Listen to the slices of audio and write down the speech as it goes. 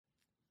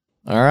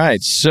All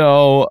right.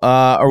 So,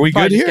 are we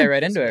good here? Get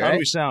right into it, How right? do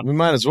we sound? We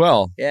might as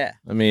well. Yeah.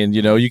 I mean,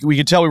 we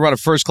can tell we run a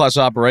first-class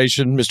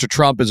operation. Mr.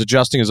 Trump is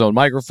adjusting his own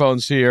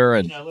microphones here,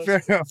 and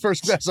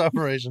First class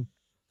operation.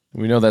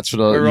 we know that's what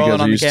We're you rolling guys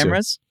are on the used to.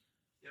 cameras.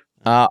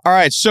 All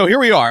right. So here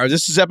we are.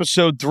 This is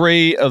episode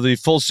 3 of the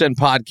Full Send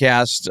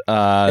podcast.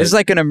 This is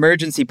like an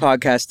emergency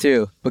podcast,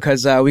 too,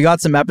 because we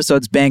got some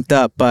episodes banked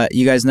up, but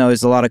you guys know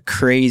there's a lot of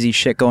crazy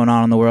shit going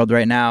on in the world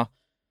right now.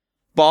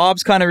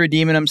 Bob's kind of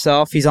redeeming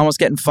himself. He's almost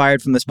getting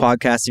fired from this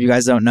podcast, if you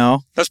guys don't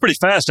know. That's pretty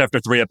fast after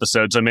 3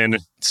 episodes. I mean,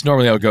 It's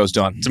normally how it goes,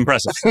 Don. it's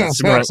impressive.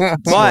 It's impressive.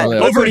 But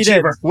look what he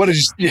did. What did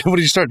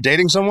you start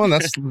dating someone?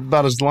 That's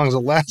about as long as it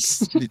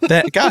lasts.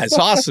 Guys,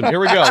 awesome. Here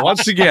we go.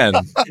 Once again,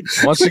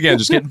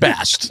 just getting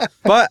bashed.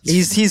 But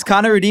he's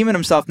kind of redeeming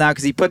himself now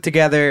because he put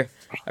together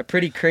a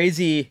pretty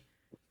crazy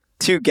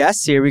 2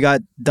 guests here. We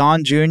got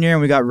Don Jr.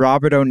 and we got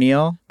Robert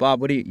O'Neill.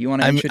 Bob, what do you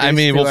want to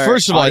introduce?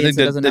 First of all, I think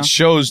that know?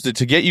 shows that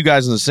to get you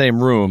guys in the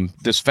same room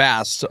this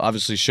fast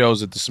obviously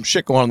shows that there's some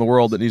shit going on in the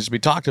world that needs to be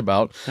talked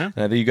about. Yeah.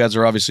 And I think you guys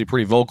are obviously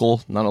pretty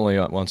vocal, not only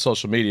on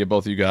social media,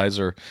 both of you guys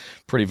are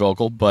pretty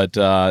vocal, but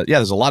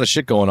there's a lot of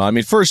shit going on. I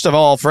mean, first of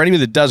all, for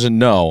anybody that doesn't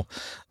know,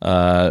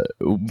 Don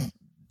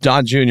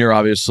Jr.,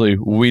 obviously,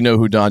 we know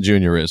who Don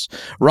Jr. is.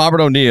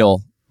 Robert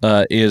O'Neill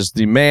is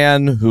the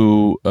man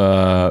who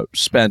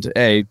spent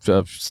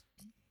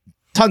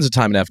tons of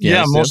time in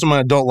Afghanistan. Yeah, most of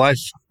my adult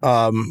life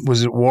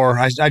was at war.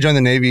 I joined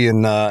the Navy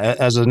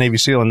as a Navy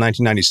SEAL in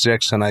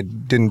 1996, and I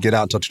didn't get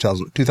out until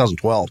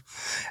 2012.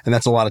 And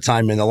that's a lot of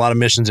time and a lot of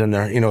missions in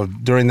there.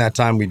 During that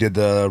time, we did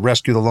the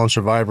Rescue the Lone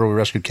Survivor. We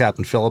rescued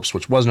Captain Phillips,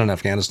 which wasn't in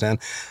Afghanistan.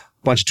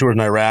 A bunch of tours in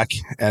Iraq.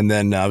 And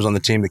then I was on the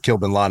team that killed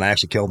bin Laden. I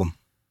actually killed him.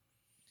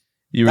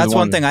 That's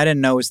one thing I didn't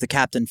know was the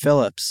Captain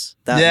Phillips.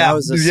 That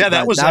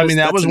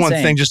was one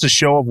thing just to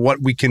show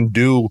what we can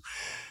do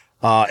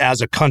as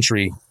a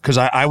country. Because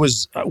I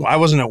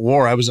wasn't at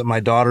war. I was at my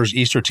daughter's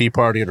Easter tea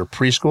party at her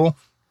preschool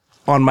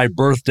on my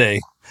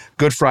birthday,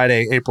 Good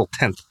Friday, April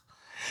 10th.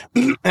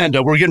 And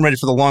we're getting ready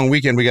for the long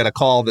weekend. We got a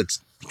call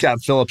that's Captain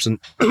Phillips, and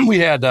we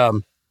had I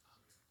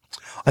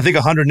think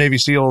 100 Navy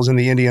SEALs in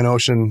the Indian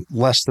Ocean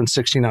less than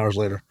 16 hours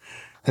later.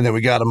 And then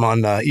we got them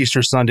on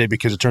Easter Sunday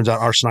because it turns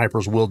out our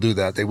snipers will do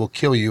that. They will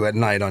kill you at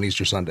night on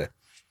Easter Sunday.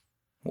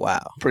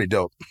 Wow. Pretty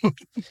dope.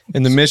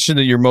 And the mission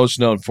that you're most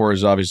known for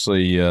is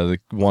obviously the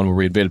one where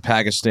we invaded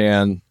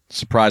Pakistan,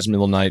 surprised in the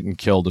middle of the night, and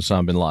killed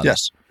Osama bin Laden.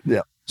 Yes.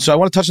 Yeah. So I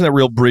want to touch on that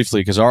real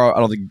briefly because I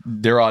don't think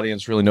their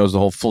audience really knows the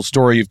whole full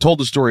story. You've told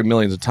the story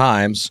millions of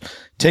times.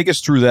 Take us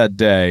through that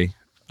day,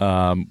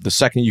 the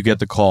second you get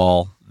the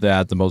call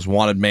that the most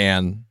wanted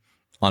man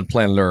on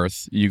planet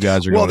Earth, you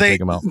guys are going to take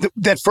him out.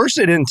 At first,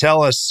 they didn't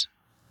tell us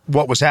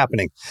what was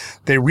happening.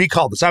 They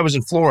recalled us. I was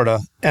in Florida,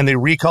 and they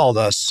recalled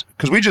us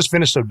because we just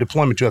finished a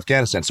deployment to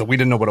Afghanistan, so we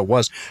didn't know what it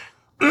was.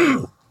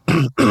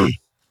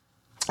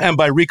 And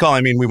by recall,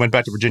 I mean we went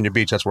back to Virginia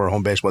Beach. That's where our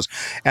home base was.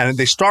 And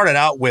they started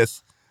out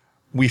with,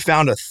 we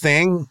found a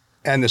thing,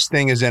 and this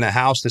thing is in a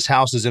house. This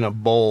house is in a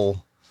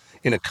bowl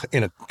in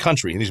a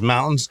country, in these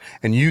mountains,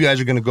 and you guys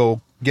are going to go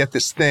get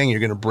this thing. You're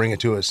going to bring it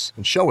to us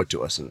and show it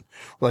to us. And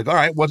we're like, all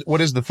right, what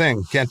is the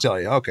thing? Can't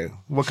tell you. Okay.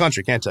 What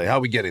country? Can't tell you. How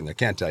are we getting there?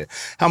 Can't tell you.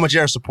 How much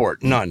air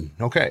support? None.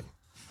 Okay.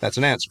 That's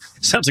an answer.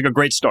 Sounds like a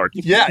great start.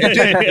 Yeah, it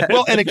did.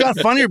 Well, and it got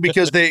funnier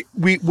because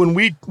when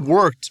we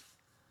worked,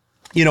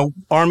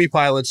 Army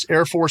pilots,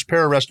 Air Force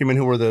pararescuemen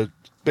who were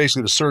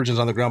basically the surgeons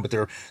on the ground, but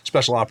they're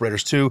special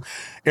operators too,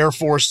 Air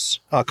Force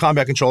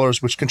combat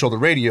controllers, which control the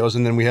radios,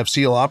 and then we have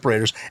SEAL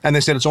operators, and they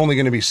said it's only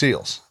going to be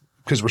SEALs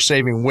because we're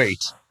saving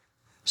weight.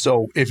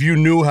 So if you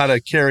knew how to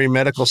carry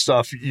medical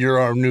stuff, you're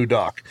our new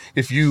doc.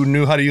 If you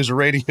knew how to use a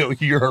radio,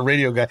 you're a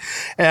radio guy.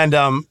 And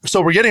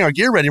so we're getting our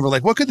gear ready, and we're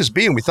like, what could this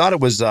be? And we thought it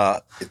was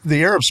the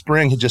Arab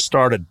Spring had just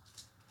started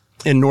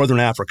in northern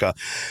Africa.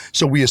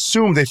 So we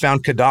assumed they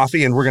found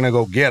Gaddafi and we're going to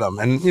go get him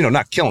and,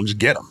 not kill him, just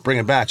get him, bring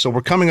him back. So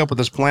we're coming up with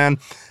this plan.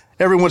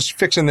 Everyone's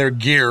fixing their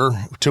gear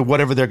to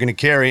whatever they're going to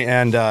carry.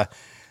 And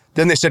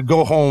then they said,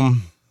 go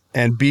home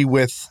and be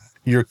with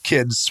your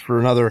kids for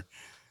another,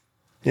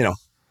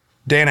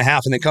 day and a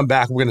half, and then come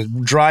back. We're going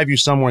to drive you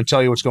somewhere and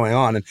tell you what's going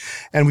on.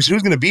 And we said,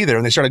 who's going to be there?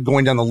 And they started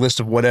going down the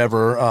list of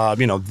whatever,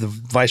 the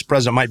vice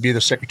president might be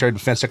the Secretary of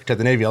Defense, Secretary of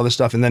the Navy, all this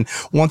stuff. And then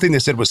one thing they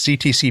said was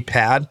CTC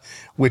PAD,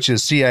 which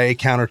is CIA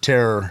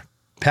Counterterror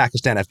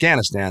Pakistan,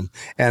 Afghanistan.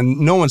 And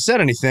no one said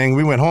anything.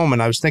 We went home,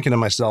 and I was thinking to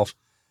myself,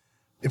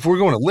 if we're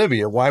going to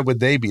Libya, why would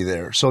they be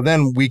there? So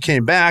then we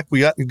came back,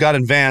 we got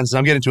in vans, and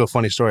I'm getting to a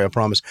funny story, I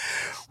promise.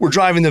 We're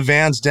driving the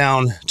vans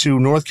down to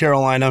North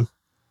Carolina.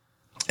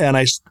 And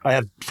I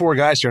had 4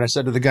 guys here, and I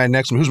said to the guy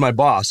next to me, who's my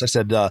boss, I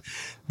said,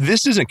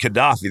 this isn't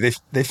Gaddafi.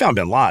 They found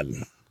bin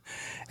Laden.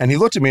 And he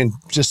looked at me and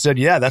just said,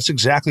 yeah, that's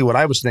exactly what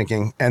I was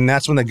thinking. And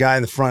that's when the guy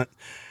in the front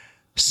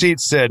seat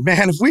said,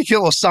 man, if we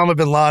kill Osama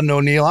bin Laden,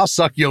 O'Neill, I'll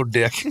suck your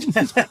dick.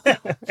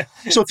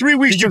 So 3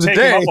 weeks to the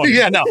day.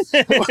 Yeah, no.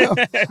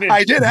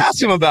 I did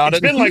ask him about it.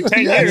 It's been like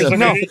 10 years.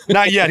 No,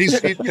 not yet. He's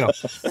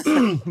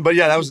But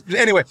yeah, that was,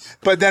 anyway.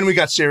 But then we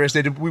got serious.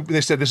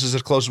 They said this is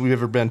as close as we've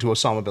ever been to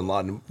Osama bin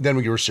Laden. Then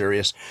we were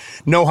serious.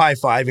 No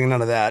high-fiving,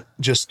 none of that.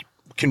 Just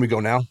can we go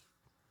now?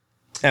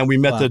 And we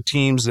met Wow. the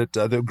teams that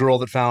the girl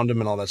that found him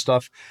and all that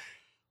stuff.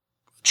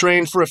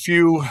 Trained for a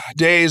few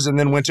days and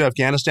then went to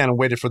Afghanistan and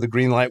waited for the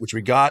green light, which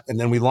we got, and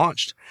then we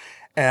launched.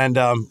 And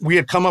we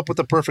had come up with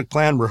the perfect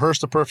plan,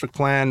 rehearsed the perfect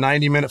plan,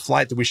 90-minute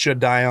flight that we should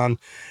die on,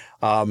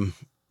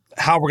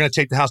 how we're going to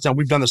take the house down.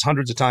 We've done this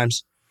hundreds of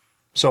times,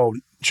 so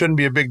shouldn't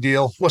be a big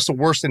deal. What's the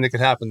worst thing that could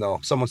happen, though?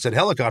 Someone said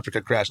helicopter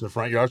could crash in the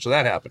front yard, so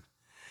that happened.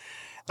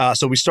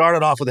 So we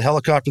started off with a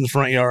helicopter in the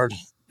front yard.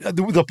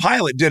 The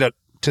pilot did it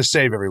to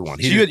save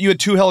everyone. So you had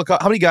 2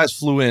 helicopters. How many guys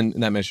flew in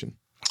that mission?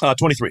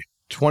 23.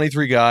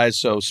 23 guys,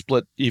 so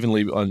split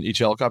evenly on each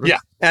helicopter? Yeah,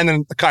 and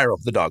then Cairo,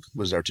 the dog,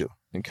 was there too.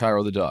 And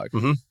Cairo the dog.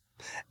 Mm-hmm.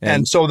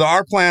 And so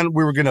our plan,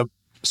 we were going to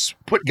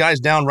put guys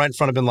down right in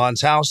front of bin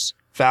Laden's house,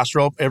 fast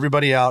rope,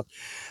 everybody out.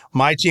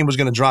 My team was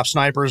going to drop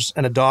snipers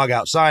and a dog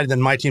outside, and then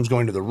my team's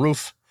going to the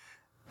roof,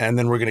 and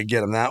then we're going to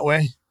get them that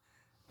way.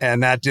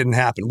 And that didn't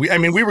happen. We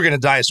were going to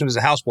die as soon as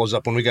the house blows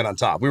up when we got on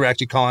top. We were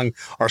actually calling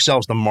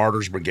ourselves the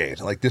Martyrs Brigade.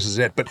 Like, this is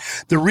it. But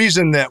the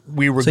reason that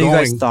we were So going... you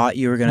guys thought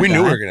you were going to die? We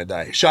knew we were going to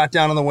die. Shot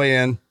down on the way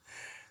in.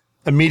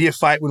 Immediate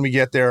fight when we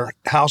get there.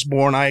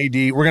 House-borne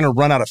IED. We're going to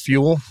run out of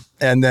fuel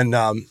and then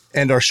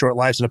end our short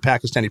lives in a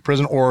Pakistani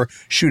prison or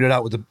shoot it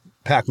out with the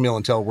pack mill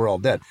until we're all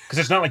dead. Because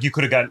it's not like you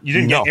could have gotten, you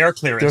didn't No. get air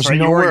clearance, There's right? You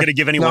nowhere- weren't going to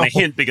give anyone no. a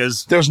hint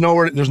because There's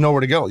nowhere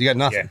to go. You got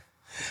nothing.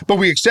 Yeah. But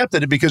we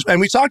accepted it because, and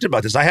we talked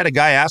about this. I had a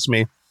guy ask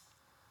me,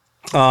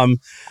 I'm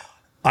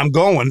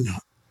going.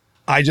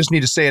 I just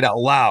need to say it out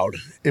loud.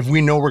 If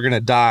we know we're going to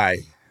die,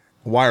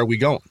 why are we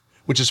going?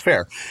 Which is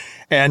fair.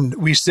 And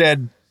we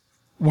said,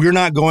 we're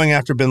not going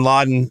after bin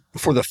Laden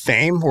for the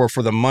fame or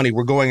for the money.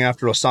 We're going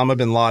after Osama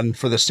bin Laden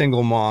for the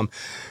single mom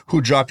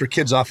who dropped her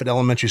kids off at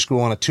elementary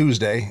school on a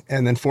Tuesday.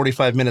 And then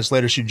 45 minutes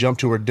later, she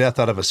jumped to her death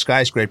out of a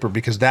skyscraper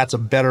because that's a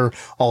better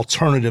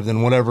alternative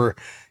than whatever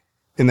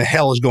in the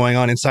hell is going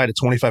on inside at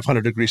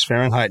 2,500 degrees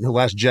Fahrenheit. And her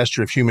last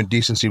gesture of human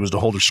decency was to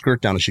hold her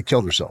skirt down and she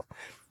killed herself.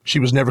 She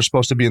was never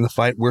supposed to be in the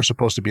fight. We're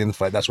supposed to be in the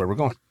fight. That's why we're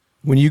going.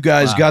 When you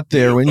guys got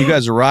there, when you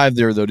guys arrived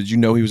there, though, did you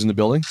know he was in the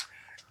building?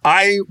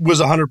 I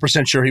was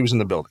 100% sure he was in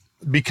the building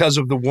because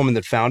of the woman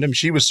that found him.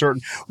 She was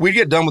certain. We'd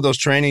get done with those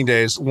training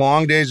days,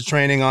 long days of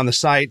training on the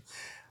site,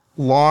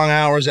 long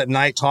hours at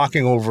night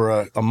talking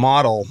over a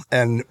model.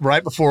 And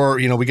right before,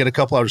 we get a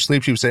couple hours of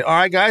sleep, she would say, all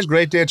right, guys,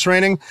 great day of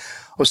training.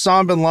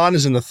 Osama bin Laden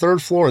is in the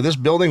 3rd floor of this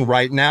building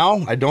right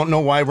now. I don't know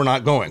why we're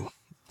not going.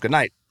 Good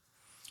night.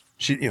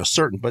 She,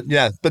 certain, but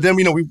yeah. But then,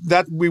 we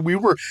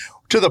were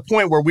to the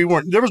point where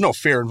there was no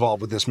fear involved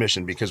with this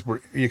mission because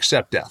we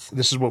accept death.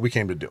 This is what we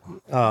came to do.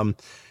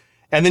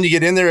 And then you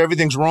get in there,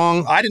 everything's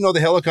wrong. I didn't know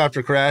the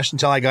helicopter crashed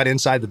until I got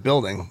inside the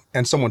building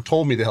and someone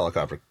told me the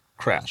helicopter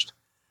crashed.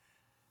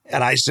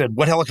 And I said,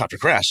 what helicopter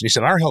crashed? And he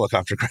said, our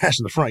helicopter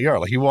crashed in the front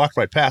yard. Like he walked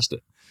right past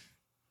it.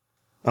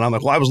 And I'm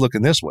like, well, I was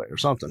looking this way or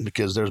something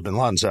because there's bin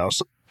Laden's house.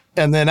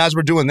 And then as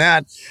we're doing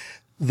that,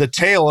 the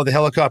tail of the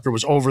helicopter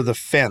was over the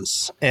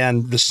fence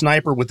and the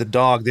sniper with the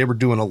dog, they were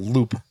doing a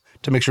loop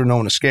to make sure no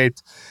one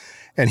escaped.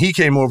 And he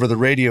came over the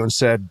radio and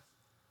said,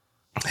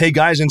 hey,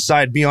 guys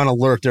inside, be on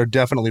alert. They're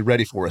definitely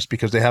ready for us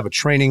because they have a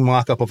training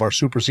mock-up of our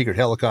super secret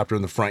helicopter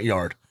in the front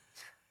yard.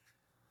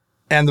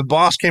 And the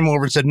boss came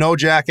over and said, no,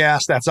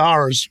 jackass, that's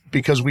ours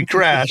because we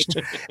crashed.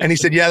 And he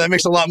said, yeah, that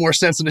makes a lot more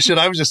sense than the shit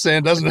I was just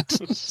saying, doesn't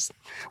it?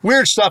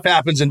 Weird stuff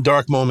happens in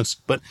dark moments.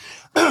 But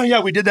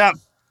yeah, we did that.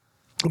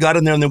 Got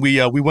in there and then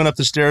we went up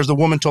the stairs. The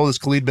woman told us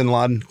Khalid bin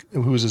Laden,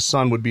 who was his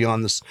son, would be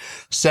on this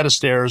set of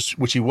stairs,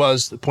 which he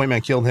was. The point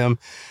man killed him.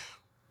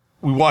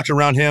 We walked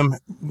around him.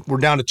 We're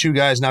down to 2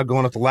 guys now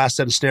going up the last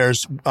set of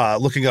stairs,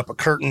 looking up a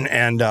curtain.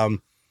 And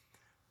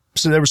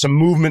so there was some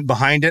movement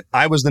behind it.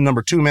 I was the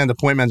number 2 man. The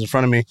point man's in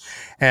front of me.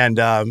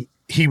 And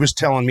he was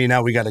telling me,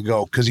 now we got to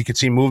go because he could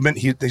see movement.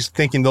 He's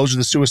thinking those are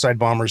the suicide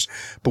bombers,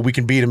 but we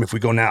can beat them if we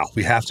go now.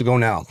 We have to go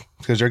now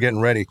because they're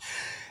getting ready.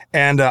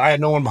 And I had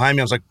no one behind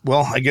me. I was like,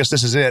 well, I guess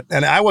this is it.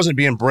 And I wasn't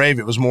being brave.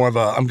 It was more of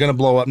I'm going to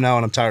blow up now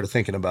and I'm tired of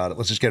thinking about it.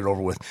 Let's just get it over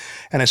with.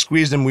 And I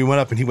squeezed him. We went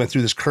up and he went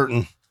through this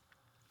curtain,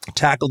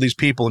 tackled these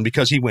people. And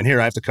because he went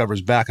here, I have to cover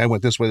his back. I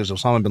went this way. There's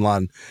Osama bin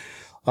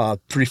Laden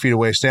 3 feet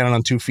away, standing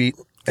on 2 feet.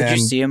 Did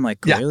you see him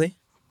clearly?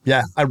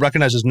 Yeah, I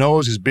recognized his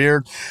nose, his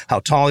beard,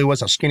 how tall he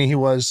was, how skinny he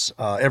was,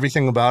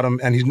 everything about him.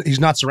 And he's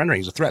not surrendering.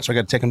 He's a threat, so I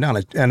got to take him down.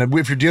 And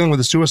if you're dealing with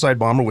a suicide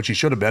bomber, which he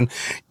should have been,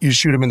 you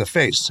shoot him in the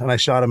face. And I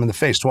shot him in the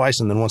face twice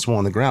and then once more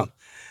on the ground.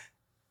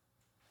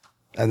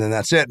 And then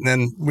that's it. And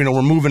then,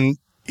 we're moving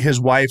his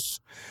wife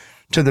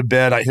to the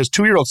bed. His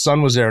 2-year-old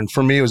son was there. And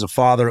for me, as a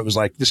father, it was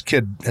like, this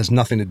kid has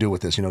nothing to do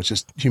with this. It's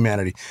just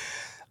humanity.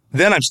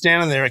 Then I'm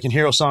standing there. I can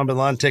hear Osama bin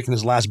Laden taking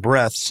his last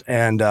breaths.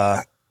 And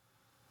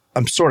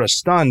I'm sort of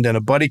stunned, and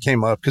a buddy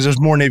came up because there's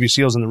more Navy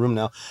SEALs in the room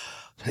now.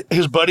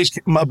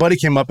 My buddy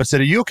came up and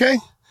said, "Are you okay?"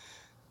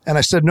 And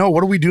I said, "No.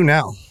 What do we do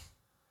now?"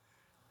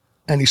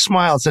 And he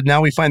smiled and said, "Now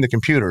we find the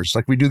computers.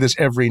 Like we do this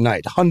every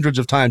night. Hundreds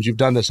of times you've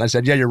done this." And I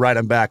said, "Yeah, you're right.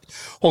 I'm back."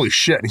 Holy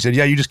shit! And he said,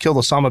 "Yeah, you just killed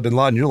Osama bin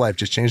Laden. Your life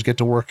just changed. Get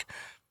to work."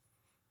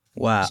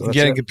 Wow. So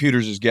Getting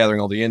computers is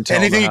gathering all the intel.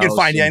 Anything you can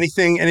find. And...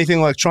 Yeah, anything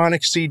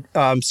electronic,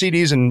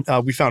 CDs,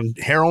 and we found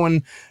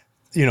heroin.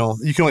 you know,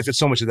 you can only fit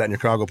so much of that in your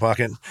cargo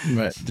pocket.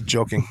 Right.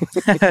 Joking.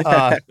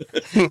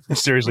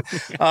 Seriously.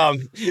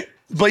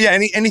 But yeah,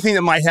 anything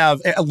that might have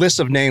a list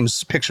of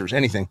names, pictures,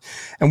 anything.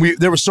 And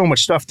there was so much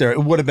stuff there.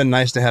 It would have been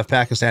nice to have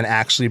Pakistan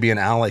actually be an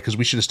ally, because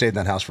we should have stayed in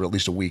that house for at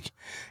least a week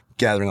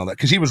gathering all that,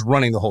 because he was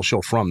running the whole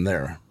show from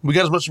there. We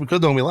got as much as we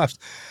could though when we left.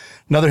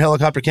 Another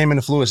helicopter came in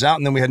and flew us out,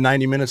 and then we had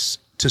 90 minutes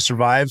to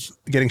survive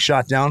getting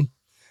shot down.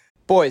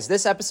 Boys,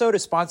 this episode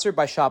is sponsored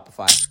by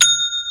Shopify.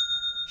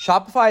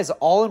 Shopify is an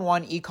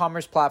all-in-one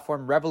e-commerce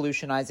platform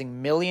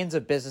revolutionizing millions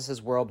of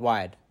businesses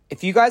worldwide.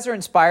 If you guys are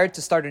inspired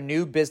to start a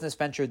new business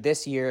venture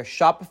this year,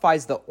 Shopify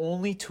is the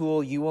only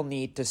tool you will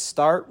need to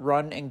start,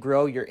 run, and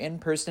grow your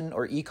in-person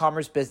or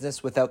e-commerce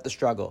business without the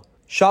struggle.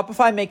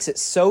 Shopify makes it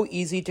so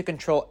easy to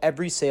control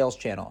every sales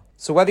channel.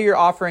 So whether you're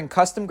offering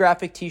custom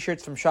graphic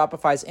t-shirts from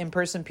Shopify's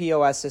in-person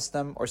POS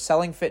system or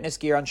selling fitness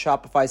gear on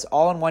Shopify's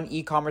all-in-one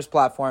e-commerce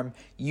platform,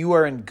 you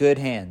are in good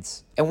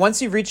hands. And once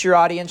you've reached your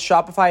audience,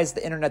 Shopify is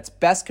the internet's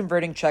best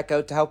converting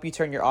checkout to help you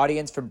turn your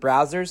audience from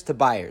browsers to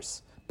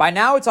buyers. By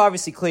now, it's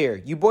obviously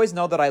clear. You boys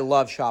know that I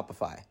love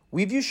Shopify.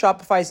 We've used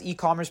Shopify's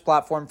e-commerce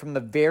platform from the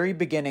very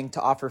beginning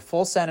to offer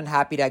Full Send and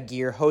Happy Dad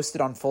gear hosted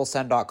on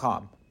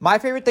FullSend.com. My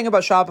favorite thing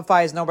about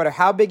Shopify is no matter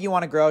how big you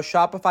want to grow,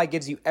 Shopify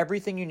gives you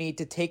everything you need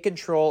to take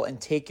control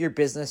and take your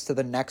business to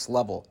the next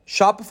level.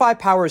 Shopify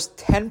powers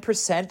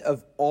 10%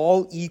 of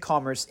all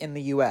e-commerce in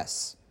the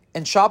US.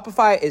 And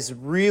Shopify is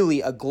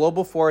really a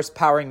global force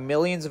powering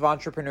millions of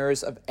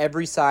entrepreneurs of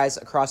every size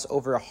across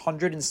over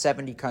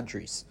 170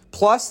 countries.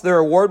 Plus, their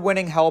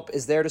award-winning help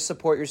is there to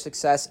support your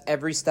success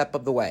every step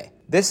of the way.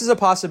 This is a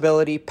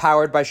possibility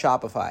powered by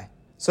Shopify.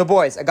 So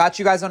boys, I got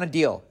you guys on a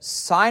deal.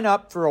 Sign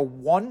up for a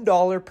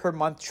 $1 per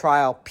month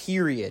trial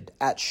period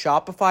at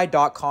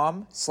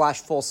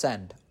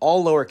shopify.com/fullsend,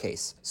 all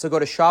lowercase. So go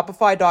to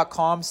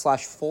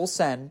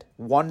shopify.com/fullsend,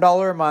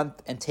 $1 a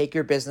month, and take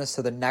your business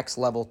to the next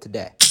level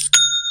today.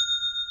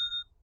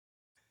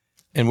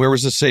 And where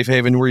was the safe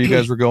haven where you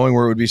guys were going,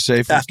 where it would be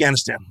safe?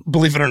 Afghanistan,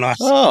 believe it or not.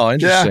 Oh,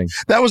 interesting.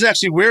 Yeah, that was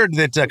actually weird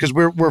that because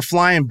we're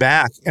flying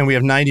back and we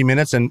have 90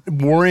 minutes and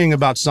worrying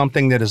about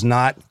something that is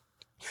not,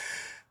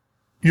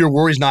 your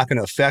worry's not going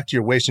to affect,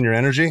 you're wasting your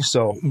energy.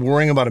 So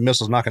worrying about a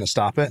missile is not going to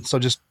stop it. So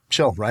just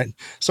chill, right?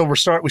 So we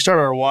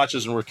started our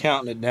watches and we're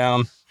counting it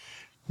down.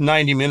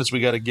 90 minutes we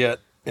got to get.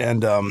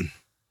 And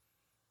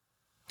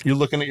you're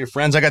looking at your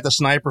friends. I got the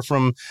sniper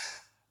from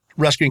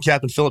rescuing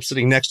Captain Phillips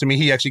sitting next to me.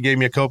 He actually gave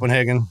me a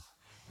Copenhagen.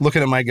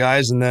 Looking at my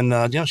guys, and then,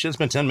 shit, it's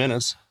been 10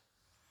 minutes.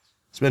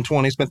 It's been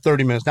 20, it's been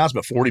 30 minutes. Now it's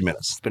about 40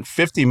 minutes. It's been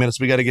 50 minutes.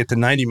 We got to get to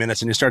 90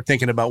 minutes, and you start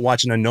thinking about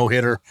watching a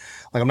no-hitter.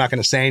 Like, I'm not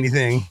going to say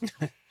anything.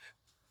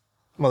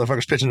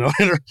 Motherfucker's pitching a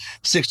no-hitter.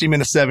 60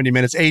 minutes, 70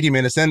 minutes, 80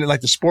 minutes. Then,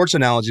 like the sports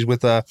analogies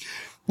with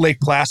Lake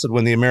Placid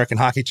when the American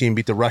hockey team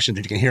beat the Russians,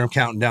 and you can hear them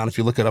counting down. If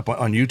you look it up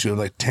on YouTube,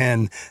 like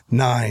 10,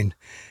 9,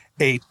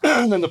 8.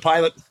 And then the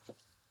pilot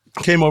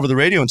came over the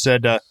radio and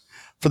said,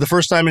 for the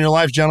first time in your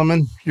life,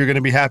 gentlemen, you're going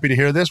to be happy to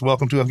hear this.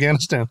 Welcome to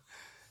Afghanistan.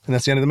 And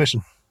that's the end of the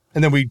mission.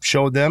 And then we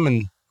showed them.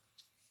 And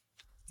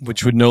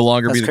which would no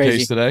longer be the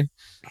case today?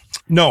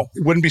 No,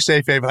 it wouldn't be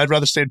safe haven. I'd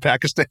rather stay in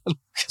Pakistan.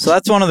 So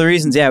that's one of the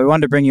reasons, we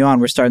wanted to bring you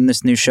on. We're starting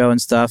this new show and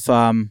stuff.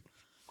 I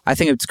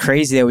think it's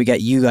crazy that we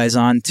got you guys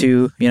on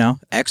too,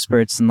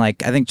 experts. And I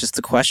think just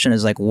the question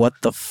is what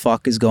the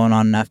fuck is going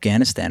on in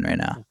Afghanistan right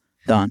now?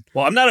 Don.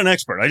 Well, I'm not an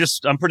expert.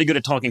 I'm pretty good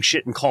at talking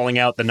shit and calling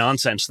out the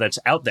nonsense that's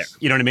out there.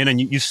 You know what I mean? And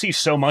you see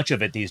so much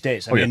of it these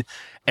days. I mean,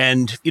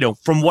 and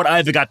from what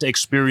I've got to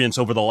experience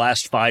over the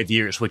last 5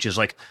 years, which is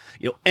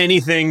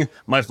anything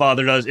my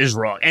father does is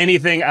wrong.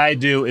 Anything I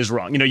do is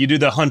wrong. You do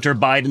the Hunter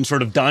Biden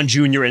sort of Don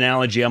Jr.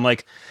 analogy. I'm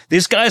like,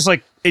 this guy's a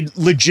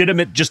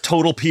legitimate, just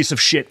total piece of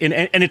shit. And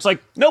it's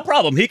no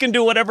problem. He can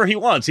do whatever he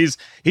wants. He's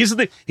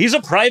a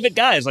private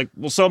guy. It's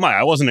well, so am I.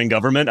 I wasn't in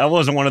government. I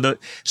wasn't one of the,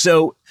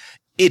 so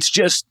it's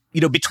just,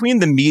 between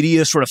the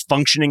media sort of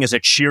functioning as a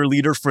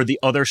cheerleader for the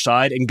other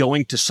side and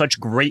going to such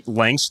great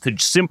lengths to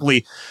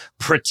simply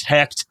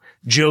protect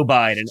Joe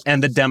Biden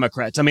and the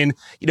Democrats. I mean,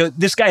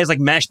 this guy is like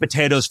mashed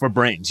potatoes for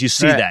brains. You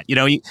see that,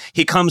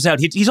 he comes out,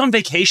 he's on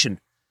vacation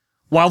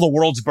while the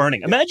world's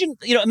burning.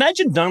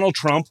 Imagine Donald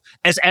Trump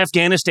as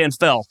Afghanistan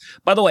fell.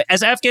 By the way,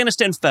 as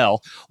Afghanistan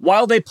fell,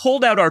 while they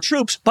pulled out our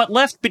troops, but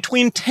left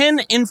between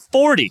 10 and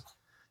 40,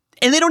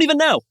 and they don't even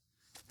know,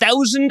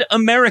 1,000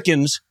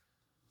 Americans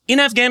in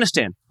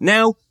Afghanistan.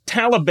 Now,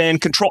 Taliban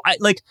control.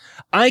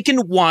 I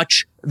can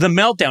watch the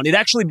meltdown. It'd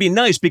actually be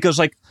nice because,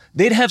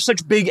 they'd have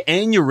such big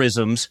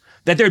aneurysms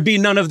that there'd be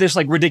none of this,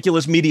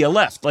 ridiculous media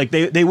left.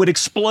 They would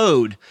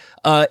explode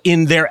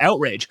in their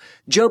outrage.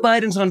 Joe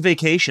Biden's on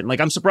vacation.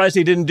 I'm surprised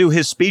he didn't do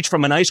his speech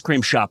from an ice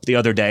cream shop the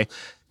other day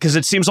because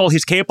it seems all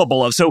he's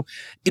capable of. So,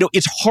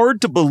 it's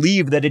hard to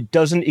believe that it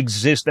doesn't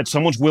exist, that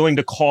someone's willing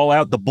to call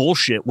out the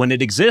bullshit when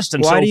it exists.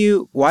 And why do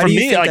you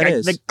think that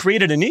is? They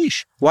created a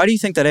niche. Why do you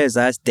think that is?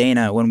 I asked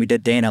Dana when we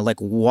did Dana,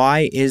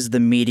 why is the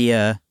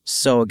media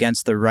so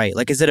against the right?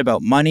 Is it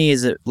about money?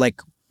 Is it I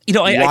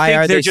why think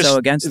are they just so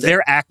against it?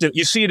 They're active.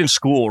 You see it in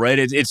school,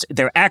 right?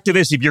 They're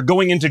activists. If you're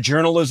going into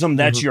journalism,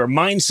 that's your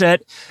mindset.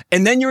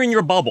 And then you're in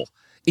your bubble.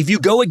 if you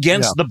go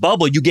against the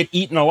bubble, you get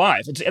eaten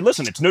alive. And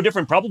listen, it's no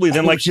different probably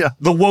than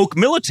the woke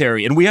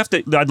military. And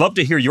I'd love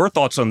to hear your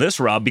thoughts on this,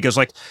 Rob, because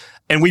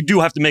and we do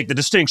have to make the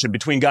distinction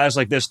between guys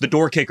like this, the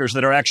door kickers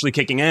that are actually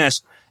kicking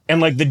ass,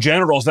 and like the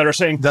generals that are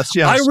saying,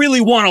 I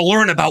really want to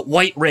learn about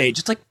white rage.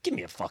 It's like, give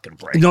me a fucking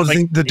break. You know,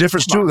 the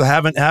difference too,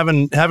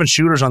 having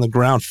shooters on the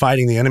ground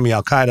fighting the enemy,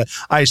 Al-Qaeda,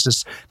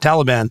 ISIS,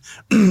 Taliban,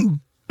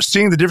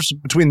 seeing the difference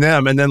between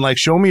them and then like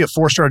show me a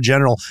 4-star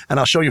general and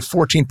I'll show you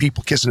 14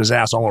 people kissing his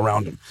ass all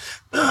around him.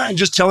 And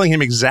just telling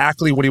him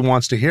exactly what he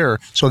wants to hear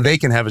so they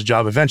can have his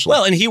job eventually.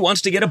 Well, and he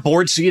wants to get a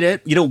board seat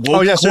at,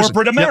 woke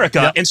corporate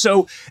America. Yep. And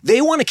so they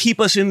want to keep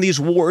us in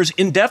these wars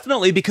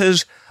indefinitely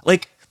because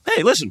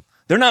hey, listen,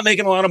 they're not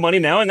making a lot of money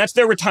now, and that's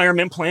their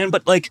retirement plan.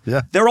 But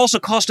they're also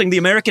costing the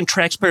American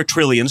taxpayer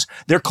trillions.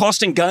 They're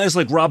costing guys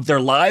like Rob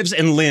their lives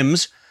and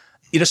limbs.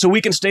 So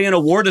we can stay in a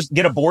war to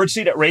get a board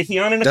seat at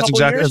Raytheon in a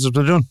couple of years. That's what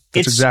they're doing.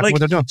 That's exactly what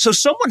they're doing. So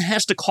someone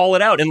has to call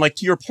it out. And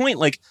to your point,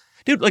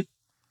 dude,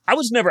 I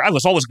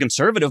was always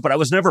conservative, but I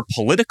was never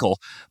political.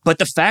 But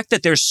the fact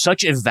that there's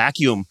such a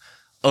vacuum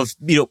of,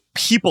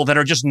 people that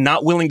are just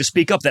not willing to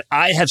speak up, that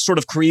I have sort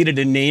of created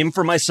a name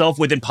for myself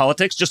within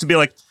politics just to be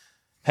like,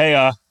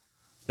 hey,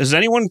 has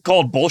anyone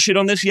called bullshit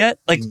on this yet?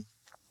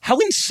 How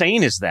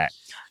insane is that?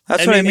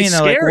 That's what I mean.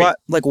 Though,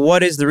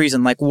 what is the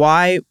reason?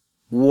 Why?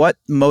 What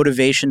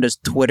motivation does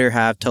Twitter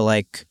have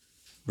to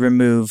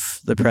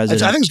remove the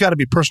president? I think it's got to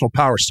be personal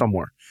power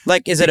somewhere.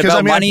 Is it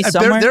about money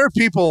somewhere? There are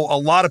a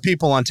lot of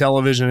people on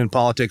television and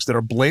politics that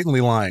are blatantly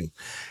lying,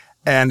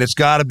 and it's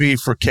got to be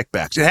for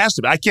kickbacks. It has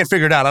to be. I can't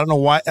figure it out. I don't know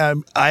why.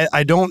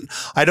 I don't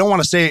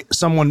want to say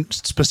someone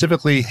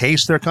specifically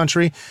hates their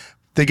country.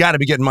 They got to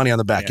be getting money on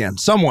the back end.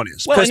 Someone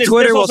is. Well, and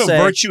Twitter will also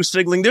virtue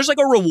signaling. There's a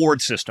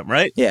reward system,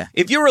 right? Yeah.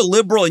 If you're a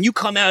liberal and you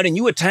come out and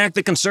you attack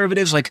the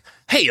conservatives,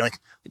 hey,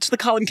 it's the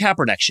Colin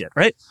Kaepernick shit,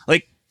 right?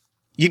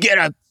 You get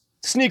a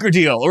sneaker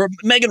deal, or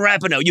Megan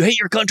Rapinoe, you hate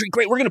your country,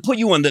 great, we're going to put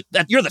you on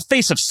you're the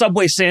face of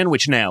Subway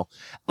sandwich now.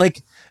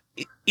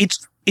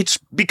 It's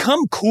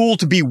become cool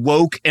to be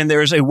woke, and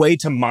there's a way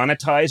to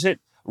monetize it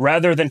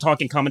rather than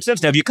talking common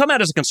sense. Now, if you come out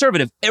as a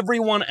conservative,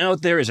 everyone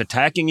out there is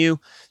attacking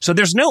you. So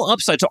there's no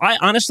upside. So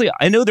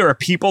I know there are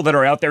people that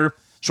are out there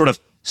sort of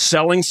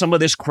selling some of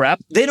this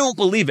crap. They don't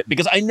believe it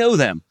because I know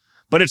them.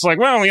 But it's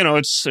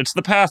it's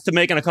the path to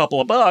making a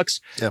couple of bucks.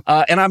 Yep.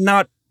 And I'm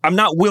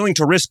not willing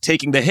to risk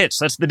taking the hits.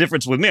 That's the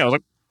difference with me. I was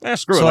like,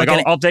 screw it.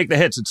 I'll take the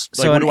hits. It's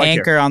so an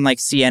anchor on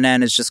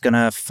CNN is just going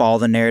to follow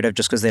the narrative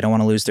just because they don't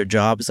want to lose their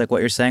job. Is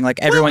what you're saying?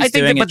 Everyone's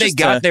doing it. But they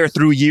got there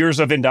through years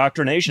of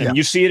indoctrination. Yeah.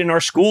 You see it in our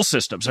school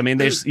systems. I mean,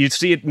 you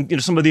see it in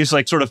some of these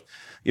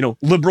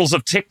liberals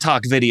of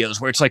TikTok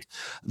videos where it's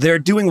they're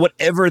doing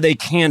whatever they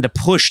can to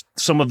push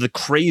some of the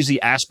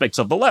crazy aspects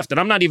of the left. And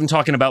I'm not even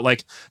talking about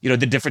the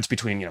difference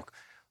between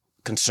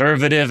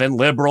conservative and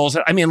liberals.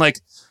 I mean,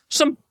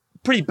 some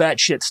pretty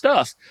batshit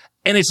stuff.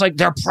 And it's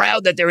they're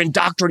proud that they're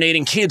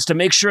indoctrinating kids to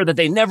make sure that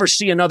they never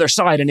see another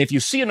side. And if you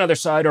see another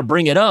side or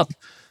bring it up,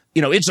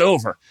 it's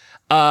over.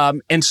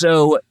 And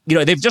so,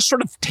 they've just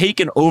sort of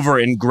taken over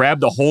and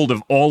grabbed a hold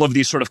of all of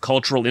these sort of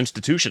cultural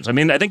institutions. I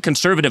mean, I think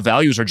conservative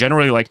values are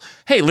generally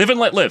hey, live and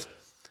let live.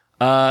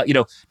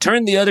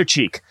 Turn the other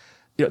cheek.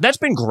 That's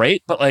been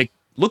great, but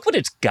look what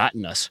it's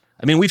gotten us.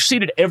 I mean, we've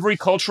seeded every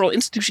cultural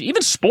institution,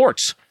 even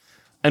sports.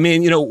 I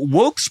mean,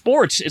 woke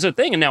sports is a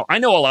thing. And now I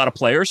know a lot of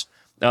players,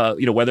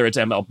 whether it's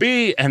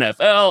MLB,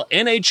 NFL,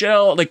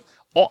 NHL,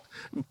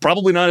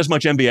 probably not as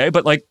much NBA,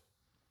 but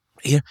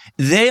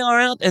they are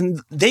out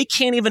and they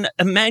can't even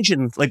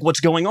imagine what's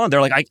going on. They're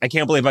I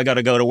can't believe I got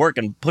to go to work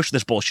and push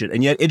this bullshit.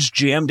 And yet it's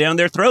jammed down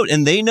their throat.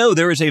 And they know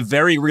there is a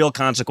very real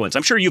consequence.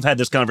 I'm sure you've had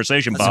this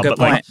conversation, Bob. That's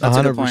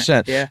a good point.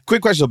 100%. Yeah.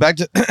 Quick question. Back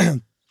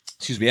to,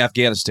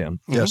 Afghanistan.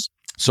 Yes.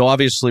 So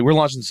obviously we're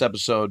launching this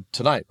episode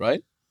tonight,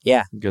 right?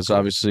 Yeah. Because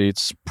obviously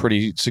it's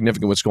pretty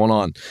significant what's going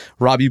on.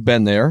 Rob, you've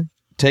been there.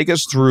 Take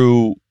us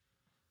through,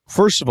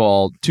 first of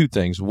all, two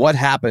things. What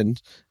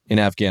happened in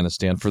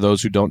Afghanistan, for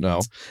those who don't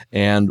know,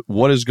 and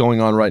what is going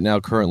on right now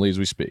currently as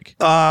we speak?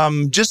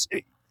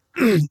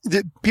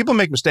 People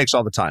make mistakes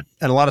all the time,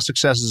 and a lot of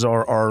successes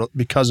are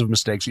because of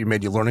mistakes you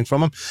made. You're learning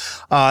from them.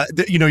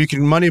 You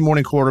can Monday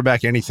morning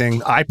quarterback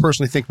anything. I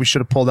personally think we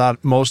should have pulled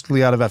out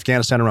mostly out of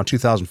Afghanistan around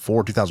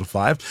 2004,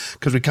 2005,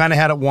 because we kind of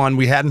had it won.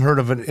 We hadn't heard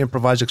of an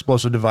improvised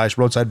explosive device,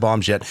 roadside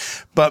bombs yet,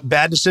 but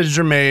bad decisions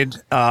are made.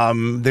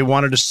 They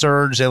wanted to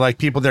surge. They like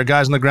people there.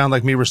 Guys on the ground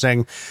like me were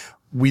saying,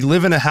 we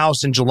live in a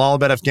house in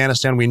Jalalabad,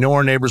 Afghanistan. We know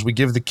our neighbors. We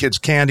give the kids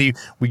candy.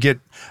 We get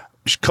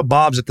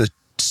kebabs at the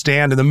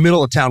stand in the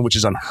middle of town, which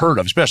is unheard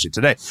of, especially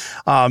today.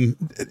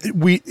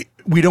 We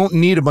don't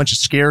need a bunch of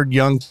scared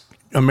young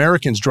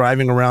Americans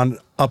driving around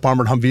up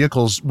armored Hum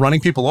vehicles, running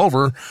people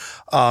over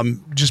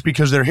just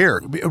because they're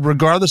here.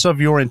 Regardless of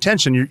your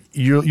intention,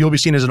 you'll be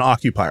seen as an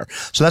occupier.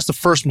 So that's the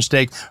first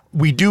mistake.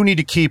 We do need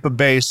to keep a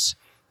base,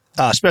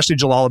 especially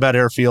Jalalabad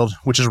Airfield,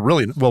 which is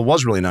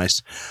was really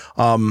nice.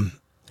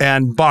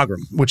 and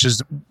Bagram, which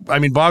is, I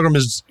mean, Bagram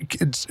is,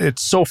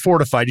 it's so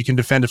fortified, you can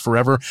defend it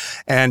forever,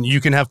 and you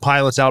can have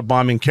pilots out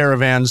bombing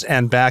caravans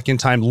and back in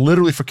time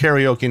literally for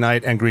karaoke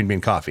night and green bean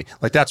coffee.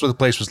 Like, that's what the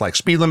place was like.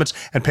 Speed limits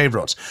and paved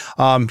roads.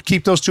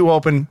 Keep those two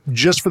open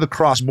just for the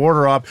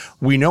cross-border op.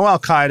 We know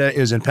Al-Qaeda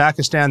is in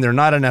Pakistan. They're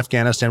not in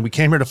Afghanistan. We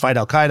came here to fight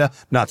Al-Qaeda,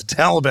 not the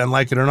Taliban,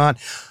 like it or not.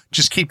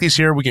 Just keep these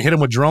here. We can hit them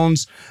with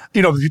drones.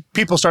 You know,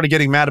 people started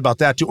getting mad about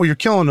that too. Oh, you're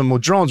killing them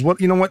with drones.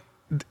 What? You know what?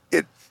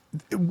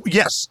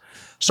 Yes.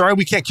 Sorry,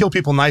 we can't kill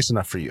people nice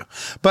enough for you.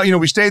 But, you know,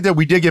 we stayed there.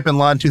 We did get bin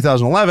Laden in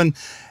 2011.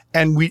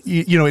 And we,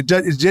 you know, it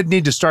did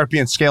need to start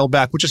being scaled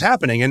back, which is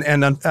happening.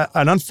 And an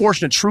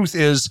unfortunate truth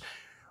is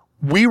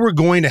we were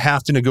going to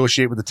have to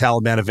negotiate with the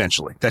Taliban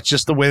eventually. That's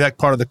just the way that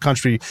part of the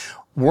country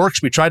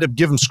works. We tried to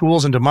give them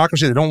schools and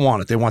democracy. They don't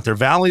want it. They want their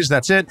valleys.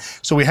 That's it.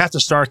 So we have to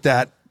start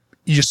that.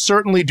 You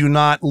certainly do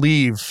not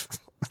leave,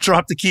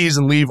 drop the keys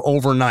and leave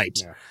overnight.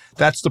 Yeah.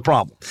 That's the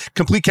problem.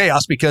 Complete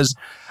chaos because,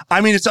 I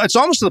mean, it's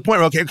almost to the point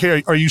where,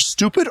 okay, are you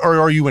stupid or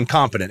are you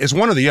incompetent? It's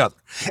one or the other.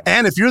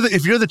 And if you're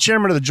the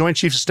chairman of the Joint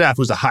Chiefs of Staff,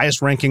 who's the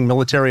highest ranking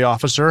military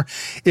officer,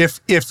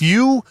 if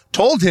you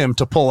told him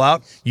to pull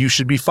out, you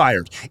should be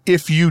fired.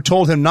 If you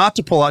told him not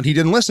to pull out and he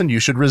didn't listen,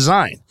 you should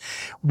resign.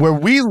 Where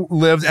we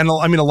lived, and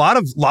I mean, a lot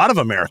of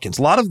Americans,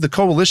 a lot of the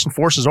coalition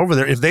forces over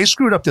there, if they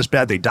screwed up this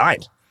bad, they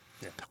died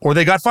or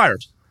they got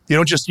fired. You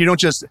don't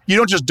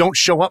just don't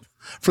show up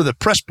for the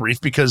press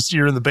brief because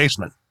you're in the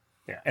basement.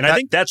 Yeah. And I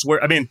think that's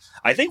where, I mean,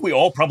 I think we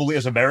all probably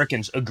as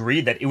Americans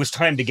agreed that it was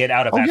time to get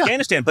out of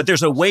Afghanistan, but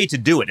there's a way to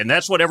do it. And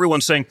that's what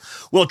everyone's saying.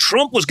 Well,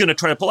 Trump was going to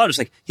try to pull out. It's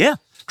like, yeah,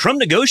 Trump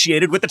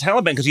negotiated with the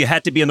Taliban because you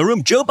had to be in the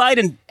room. Joe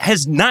Biden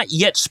has not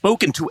yet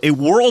spoken to a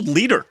world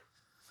leader.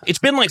 It's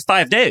been like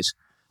 5 days.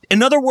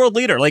 Another world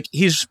leader, like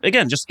he's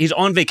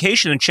on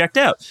vacation and checked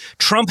out.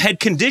 Trump had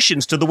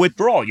conditions to the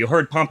withdrawal. You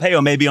heard Pompeo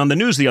maybe on the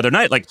news the other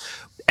night, like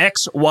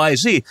X, Y,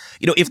 Z.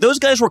 You know, if those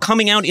guys were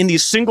coming out in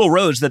these single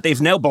roads that they've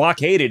now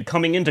blockaded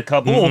coming into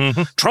Kabul,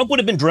 Trump would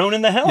have been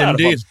droning the hell out of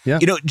them. Yeah.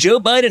 You know, Joe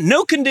Biden,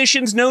 no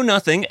conditions, no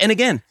nothing. And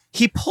again,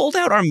 he pulled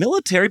out our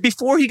military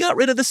before he got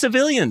rid of the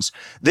civilians.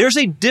 There's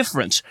a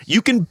difference.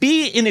 You can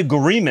be in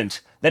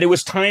agreement that it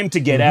was time to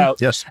get out.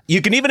 Yes.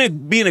 You can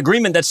even be in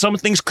agreement that some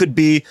things could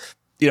be,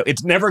 you know,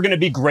 it's never going to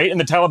be great and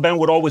the Taliban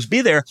would always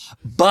be there.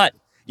 But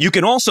you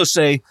can also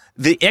say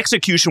the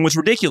execution was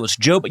ridiculous.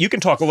 Joe, but you can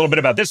talk a little bit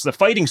about this, the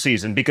fighting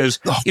season, because,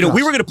 we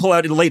were going to pull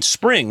out in late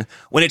spring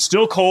when it's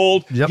still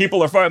cold. Yep.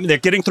 People are fighting. They're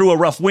getting through a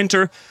rough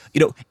winter.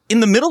 You know, in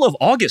the middle of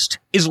August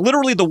is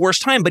literally the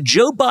worst time. But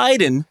Joe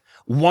Biden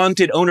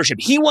wanted ownership.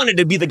 He wanted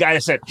to be the guy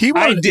that said,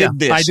 I did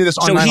this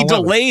on 9/11. So he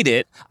delayed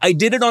it. I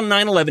did it on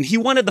 9/11. He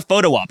wanted the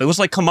photo op. It was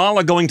like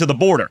Kamala going to the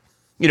border.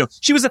 You know,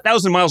 she was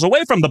 1,000 miles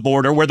away from the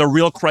border where the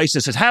real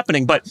crisis is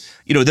happening. But,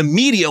 you know, the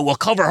media will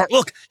cover her.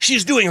 Look,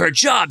 she's doing her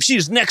job.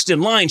 She's next in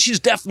line. She's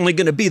definitely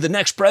going to be the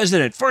next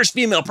president. First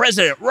female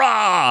president.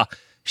 Rah!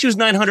 She was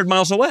 900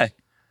 miles away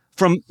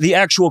from the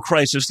actual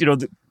crisis, you know,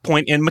 the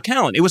point in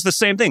McAllen. It was the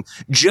same thing.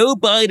 Joe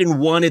Biden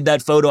wanted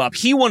that photo op.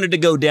 He wanted to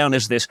go down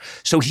as this.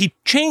 So he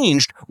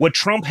changed what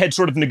Trump had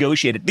sort of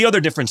negotiated. The other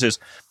difference is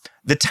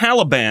the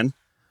Taliban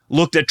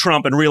looked at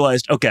Trump and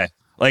realized, okay,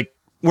 like,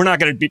 we're not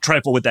going to be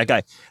trifle with that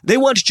guy. They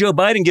watched Joe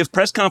Biden give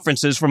press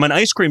conferences from an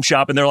ice cream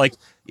shop, and they're like,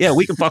 yeah,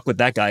 we can fuck with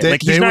that guy.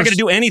 He's not going to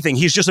do anything.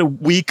 He's just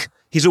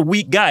he's a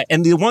weak guy.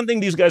 And the one thing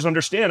these guys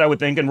understand, I would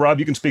think, and Rob,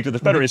 you can speak to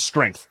this better, is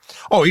strength.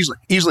 Oh, easily.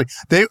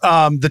 They,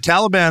 the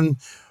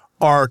Taliban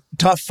are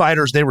tough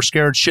fighters. They were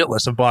scared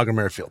shitless of Bagram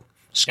Airfield.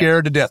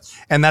 Scared to death.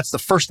 And that's the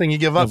first thing you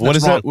give up. What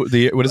is that? What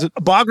is it?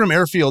 Bagram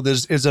Airfield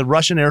is a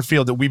Russian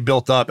airfield that we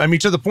built up. I mean,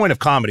 to the point of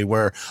comedy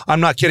where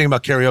I'm not kidding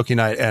about karaoke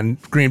night and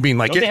green bean.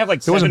 Like, they have like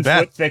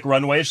 7-foot thick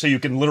runways so you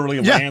can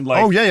literally land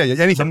like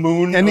anything, the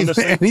moon.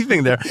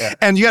 Anything there. Yeah.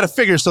 And you got to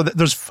figure, so that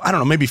there's, I don't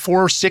know, maybe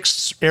 4 or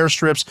 6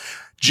 airstrips,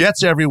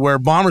 jets everywhere,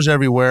 bombers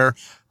everywhere,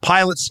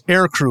 pilots,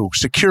 aircrew,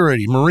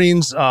 security,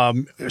 Marines,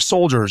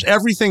 soldiers.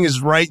 Everything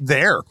is right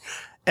there.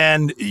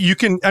 And you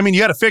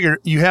got to figure,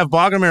 you have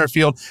Bagram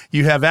Airfield,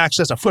 you have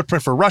access, a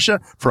footprint for Russia,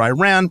 for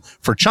Iran,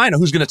 for China,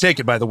 who's going to take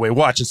it, by the way,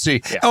 watch and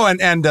see. Yeah. Oh,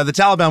 and the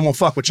Taliban won't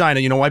fuck with China.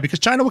 You know why? Because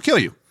China will kill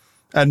you.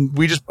 And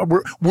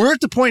we're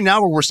at the point now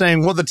where we're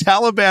saying, well, the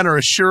Taliban are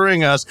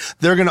assuring us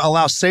they're going to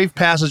allow safe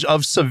passage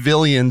of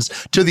civilians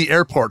to the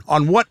airport.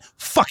 On what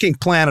fucking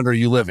planet are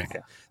you living? Yeah.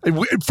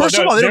 First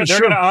of all, they're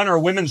going to honor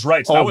women's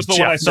rights. That was the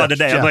one I saw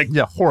today. I'm like,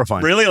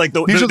 horrifying. Really? Like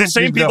the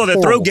same people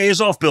that throw gays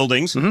off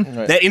buildings,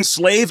 that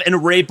enslave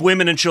and rape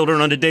women and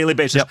children on a daily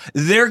basis,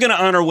 they're going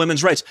to honor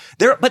women's rights.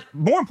 But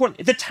more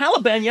important, the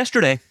Taliban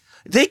yesterday,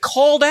 they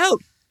called out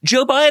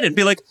Joe Biden,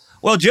 be like,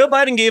 well, Joe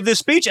Biden gave this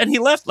speech and he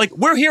left. Like,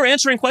 we're here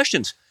answering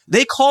questions.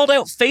 They called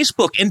out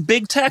Facebook and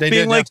big tech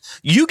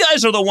you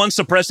guys are the ones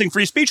suppressing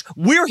free speech.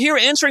 We're here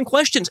answering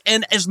questions.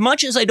 And as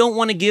much as I don't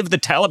want to give the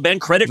Taliban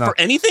credit for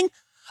anything,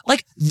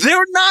 like,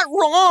 they're not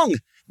wrong.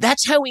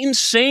 That's how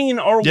insane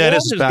our world it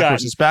is. has Backwards.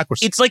 gotten. It's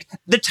backwards. It's like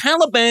the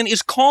Taliban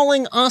is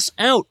calling us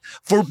out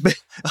for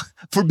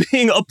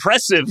being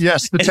oppressive.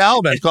 Yes, the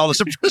Taliban called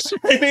us oppressive.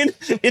 I mean,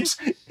 it's,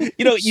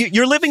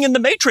 you're living in the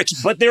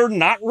Matrix, but they're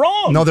not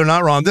wrong. No, they're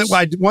not wrong.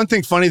 One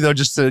thing funny though,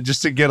 just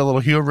to get a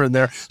little humor in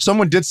there,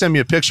 someone did send me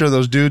a picture of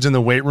those dudes in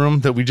the weight room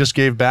that we just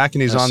gave back,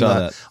 and he's on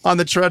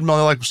the treadmill.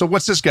 They're like, so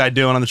what's this guy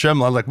doing on the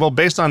treadmill? I'm like, well,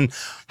 based on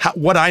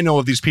what I know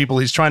of these people,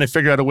 he's trying to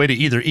figure out a way to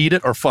either eat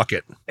it or fuck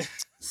it.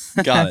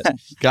 Got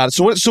it.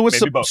 So what's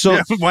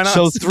why not?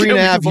 So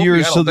 3.5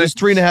 years. So there's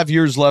 3.5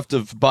 years left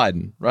of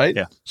Biden, right?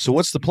 Yeah. So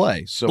what's the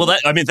play? So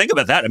think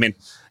about that. I mean,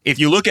 if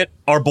you look at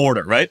our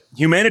border, right?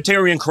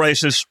 Humanitarian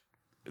crisis.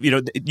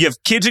 You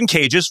have kids in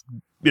cages.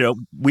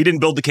 We didn't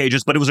build the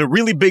cages, but it was a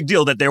really big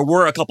deal that there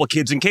were a couple of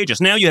kids in cages.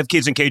 Now you have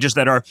kids in cages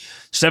that are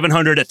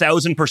 700,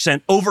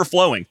 1,000%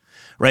 overflowing,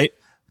 right?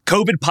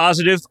 COVID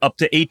positive up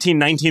to 18,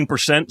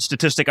 19%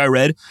 statistic I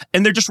read,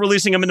 and they're just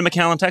releasing them into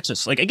McAllen,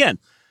 Texas. Like, again,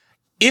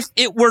 if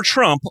it were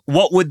Trump,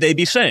 what would they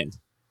be saying?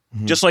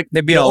 Mm-hmm. Just like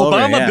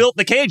Obama built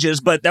the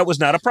cages, but that was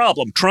not a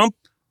problem. Trump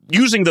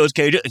using those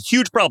cages, a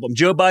huge problem.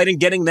 Joe Biden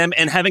getting them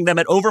and having them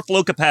at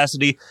overflow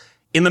capacity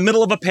in the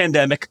middle of a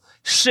pandemic,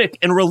 sick,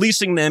 and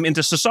releasing them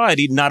into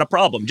society, not a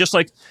problem. Just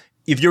like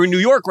if you're in New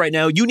York right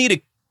now, you need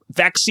a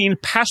vaccine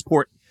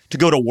passport to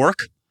go to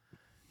work,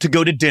 to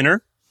go to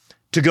dinner,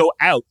 to go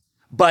out.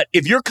 But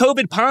if you're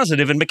COVID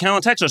positive in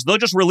McAllen, Texas, they'll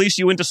just release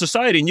you into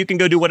society and you can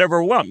go do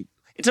whatever you want.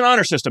 It's an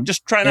honor system.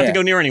 Just try not to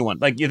go near anyone.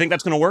 Like, you think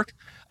that's going to work?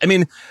 I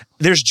mean,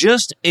 there's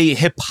just a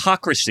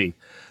hypocrisy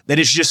that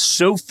is just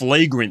so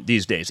flagrant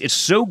these days. It's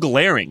so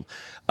glaring.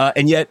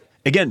 And yet,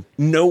 again,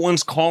 no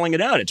one's calling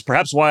it out. It's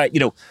perhaps why,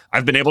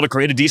 I've been able to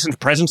create a decent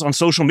presence on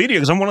social media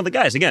because I'm one of the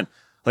guys. Again,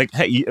 like,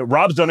 hey,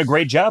 Rob's done a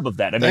great job of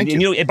that. I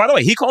mean, and by the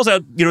way, he calls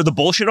out, the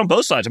bullshit on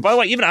both sides. And by the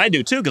way, even I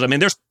do too, because I mean,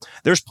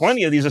 there's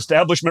plenty of these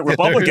establishment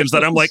Republicans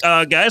that I'm like,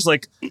 guys,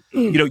 like,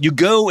 you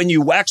go and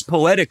you wax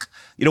poetic,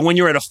 when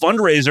you're at a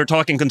fundraiser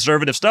talking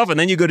conservative stuff, and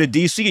then you go to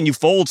DC and you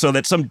fold so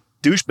that some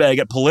douchebag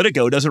at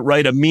Politico doesn't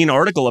write a mean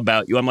article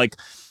about you. I'm like,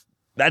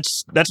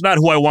 that's not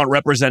who I want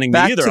representing me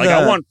either. Like,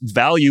 I want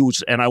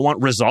values and I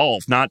want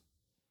resolve, not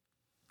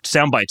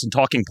sound bites and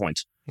talking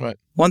points. Right.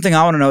 One thing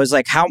I want to know is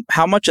like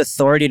how much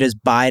authority does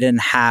Biden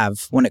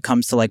have when it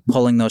comes to like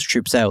pulling those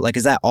troops out? Like,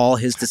 is that all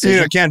his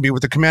decision? It can be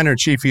with the commander in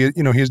chief. He's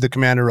the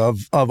commander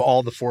of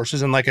all the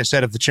forces. And like I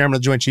said, if the chairman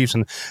of the Joint Chiefs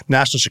and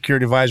National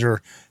Security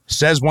Advisor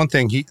says one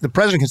thing, the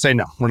president can say,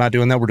 no, we're not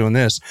doing that. We're doing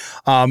this.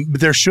 But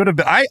there should have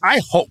been.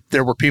 I hope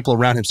there were people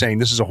around him saying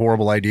this is a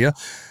horrible idea.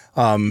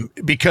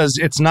 Because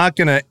it's not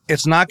gonna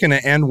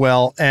end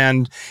well,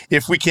 and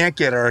if we can't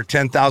get our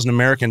 10,000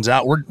 Americans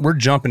out, we're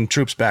jumping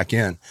troops back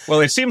in. Well,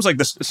 it seems like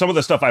some of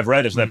the stuff I've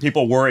read is that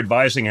people were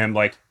advising him,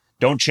 like,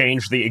 don't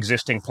change the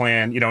existing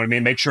plan. You know what I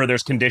mean? Make sure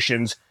there's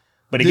conditions.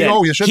 But again,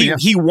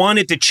 he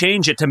wanted to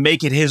change it to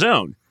make it his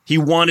own. He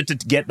wanted to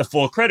get the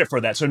full credit for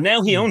that. So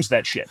now he owns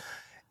that shit.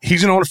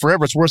 He's gonna own it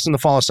forever. It's worse than the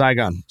fall of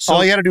Saigon. So,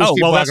 all he had to do was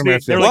keep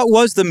Black What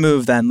was the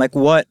move then? Like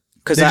what?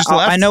 Because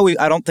I know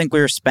I don't think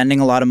we were spending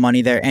a lot of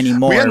money there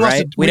anymore,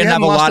 right? We didn't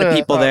have a lot of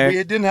people there. We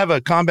didn't have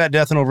a combat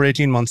death in over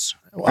 18 months.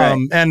 Right.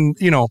 And,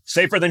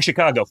 safer than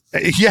Chicago.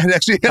 Yeah,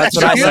 actually. That's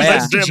what I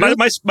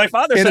say. My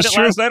father said it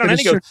last night on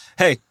any. He goes,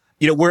 hey,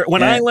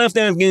 when I left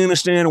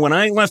Afghanistan, when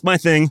I left my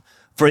thing,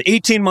 for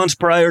 18 months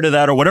prior to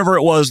that, or whatever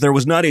it was, there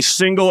was not a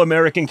single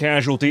American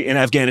casualty in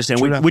Afghanistan,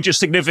 which is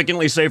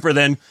significantly safer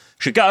than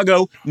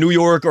Chicago, New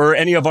York, or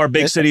any of our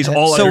big cities.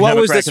 All so under what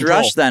Democrat was this control.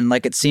 rush then?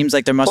 Like, it seems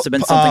like there must have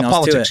been something else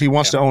politics. to it. He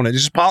wants to own it.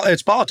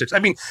 It's politics. I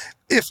mean,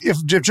 if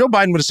Joe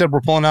Biden would have said,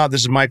 we're pulling out,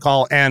 this is my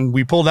call, and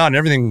we pulled out and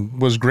everything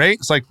was great,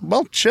 it's like,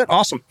 well, shit,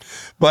 awesome.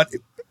 But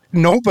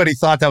nobody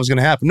thought that was going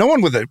to happen. No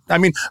one with it. I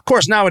mean, of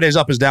course, nowadays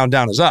up is down,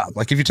 down is up.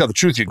 Like, if you tell the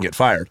truth, you can get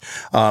fired.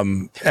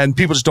 And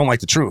people just don't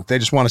like the truth. They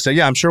just want to say,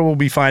 yeah, I'm sure we'll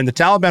be fine. The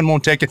Taliban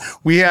won't take it.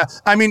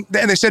 And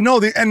they said,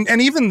 no,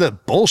 and even the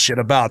bullshit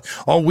about,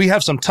 we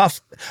have some tough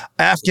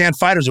Afghan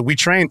fighters that we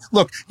train.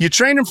 Look, you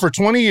train them for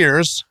 20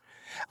 years.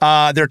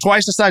 They're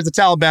twice the size of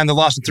the Taliban. They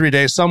lost in 3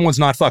 days. Someone's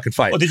not fucking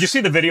fighting. Well, did you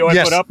see the video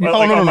I put up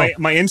on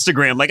my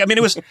Instagram? Like, I mean,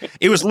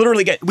 it was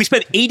literally, we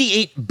spent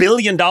 $88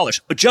 billion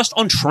just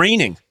on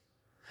training.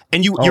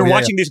 And you're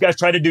watching these guys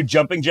try to do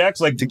jumping jacks.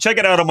 Like, check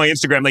it out on my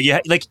Instagram.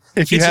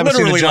 If you it's haven't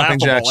seen the literally jumping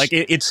laughable. jacks. Like,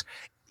 it's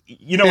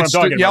what I'm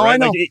talking about.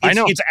 Right? I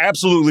know. It's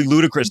absolutely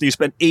ludicrous that you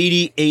spent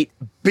 $88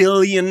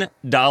 billion.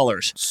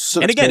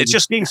 And again, it's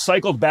just being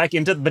cycled back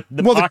into the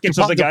pockets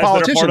of the guys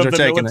that are part of the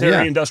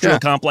military-industrial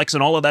complex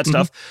and all of that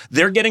stuff.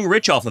 They're getting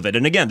rich off of it.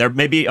 And again, they're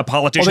maybe a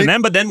politician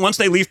then, but then once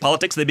they leave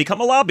politics, they become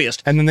a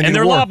lobbyist. And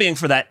they're lobbying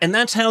for that. And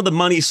that's how the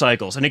money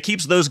cycles. And it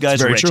keeps those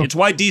guys rich. True. It's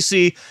why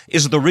D.C.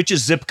 is the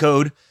richest zip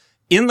code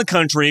in the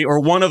country, or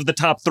one of the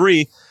top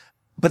three,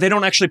 but they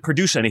don't actually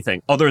produce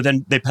anything other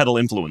than they peddle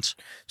influence.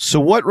 So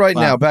what right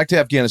now, back to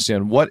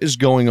Afghanistan, what is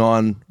going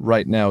on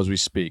right now as we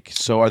speak?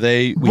 So are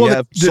we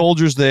have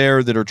soldiers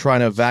there that are trying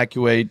to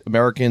evacuate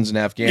Americans and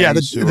Afghans? Yeah,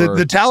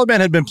 the Taliban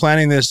had been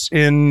planning this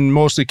in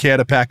mostly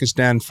Canada,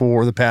 Pakistan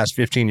for the past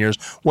 15 years,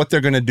 what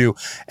they're going to do.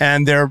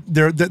 And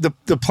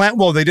the plan,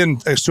 well, they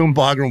didn't assume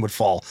Bagram would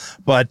fall,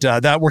 but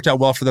that worked out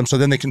well for them. So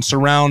then they can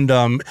surround,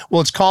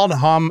 it's called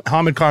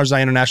Hamid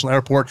Karzai International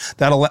Airport.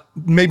 That'll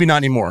maybe not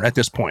anymore at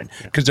this point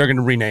because they're going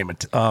to rename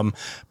it.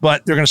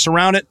 But they're going to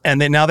surround it, and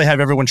now they have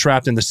everyone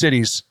trapped in the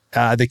cities.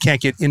 They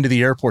can't get into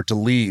the airport to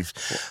leave.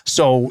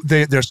 So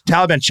there's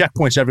Taliban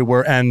checkpoints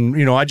everywhere. And,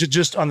 I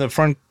just on the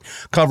front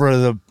cover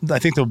of I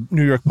think the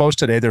New York Post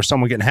today, there's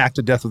someone getting hacked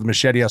to death with a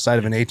machete outside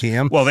of an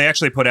ATM. Well, they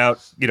actually put out,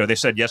 they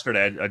said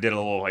yesterday, I did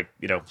a little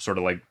sort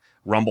of like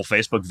Rumble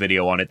Facebook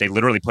video on it. They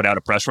literally put out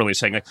a press release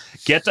saying,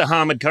 get to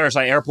Hamid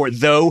Karzai Airport,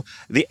 though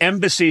the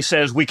embassy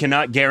says we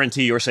cannot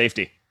guarantee your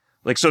safety.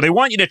 So they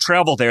want you to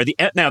travel there.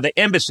 Now, the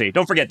embassy,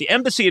 don't forget, the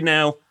embassy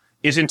now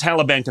is in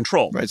Taliban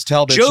control. Right, it's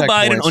Taliban. Joe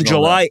Biden on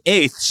July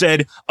 8th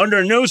said,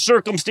 under no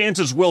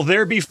circumstances will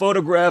there be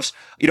photographs,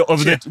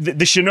 of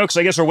the Chinooks,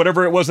 I guess, or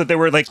whatever it was that they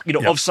were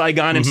of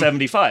Saigon in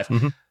 75.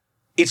 Mm-hmm.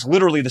 It's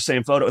literally the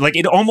same photo.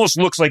 It almost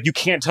looks like you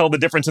can't tell the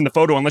difference in the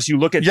photo unless you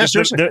look at just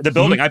the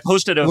building. Mm-hmm. I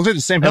posted a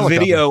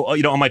video,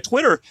 on my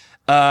Twitter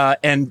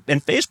and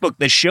Facebook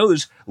that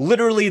shows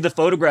literally the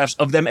photographs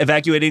of them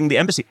evacuating the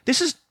embassy. This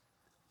is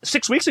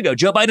 6 weeks ago.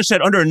 Joe Biden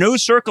said under no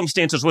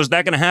circumstances was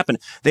that going to happen.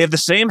 They have the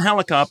same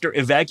helicopter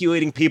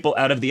evacuating people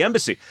out of the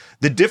embassy.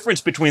 The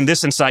difference between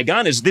this and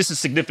Saigon is this is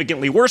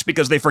significantly worse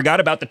because they forgot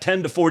about the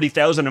 10 to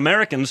 40,000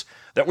 Americans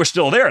that were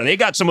still there. They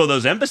got some of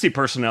those embassy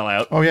personnel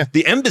out. Oh, yeah.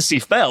 The embassy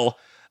fell.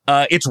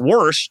 It's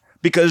worse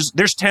because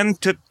there's 10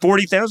 to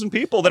 40,000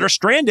 people that are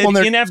stranded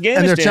in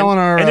Afghanistan.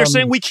 And they're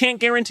saying we can't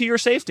guarantee your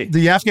safety.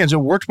 The Afghans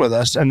have worked with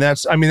us, and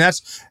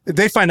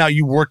they find out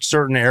you worked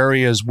certain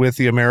areas with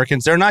the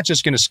Americans. They're not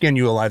just going to skin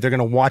you alive. They're going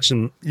to watch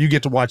them. You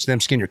get to watch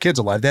them skin your kids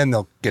alive. Then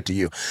they'll get to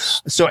you.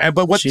 So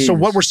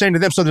what we're saying to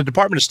them, so the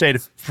Department of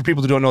State, for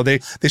people who don't know, they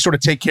sort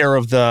of take care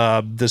of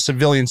the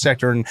civilian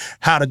sector and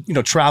how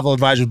to, travel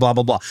advisors, blah,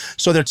 blah, blah.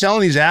 So they're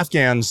telling these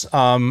Afghans,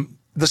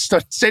 the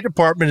State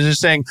Department is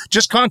just saying,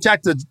 just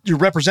contact your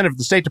representative of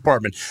the State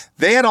Department.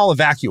 They had all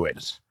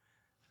evacuated.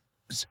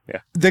 Yeah.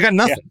 They got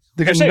nothing. Yeah.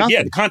 They got nothing.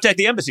 Yeah, contact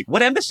the embassy.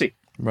 What embassy?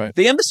 Right.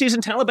 The embassy is in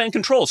Taliban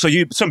control. So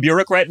some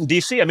bureaucrat in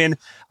D.C.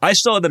 I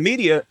saw the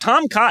media.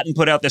 Tom Cotton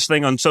put out this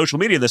thing on social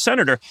media, the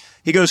senator.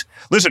 He goes,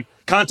 listen,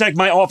 contact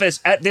my office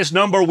at this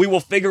number. We will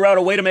figure out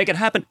a way to make it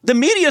happen. The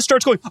media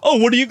starts going, oh,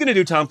 what are you going to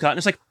do, Tom Cotton?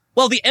 It's like,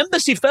 well, the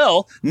embassy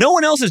fell. No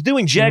one else is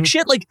doing jack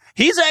shit.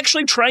 He's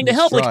actually trying to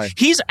help.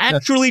 He's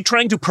actually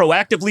trying to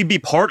proactively be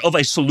part of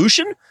a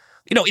solution.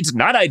 It's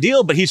not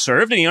ideal, but he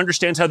served and he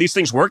understands how these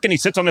things work and he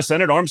sits on the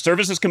Senate Armed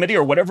Services Committee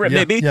or whatever it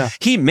may be. Yeah.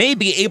 He may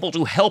be able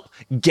to help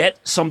get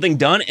something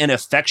done and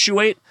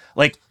effectuate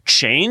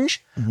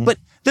change. Mm-hmm. But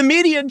the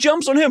media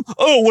jumps on him.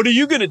 Oh, what are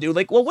you going to do?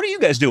 Well, what are you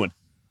guys doing?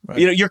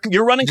 Right.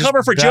 You're running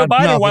cover for Joe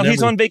Biden while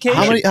he's on vacation.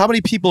 How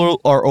many people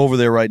are over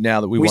there right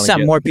now that we want to get? We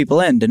sent more people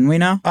in, didn't we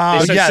now?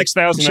 They said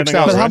 6,000.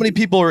 But how many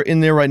people are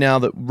in there right now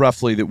that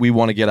we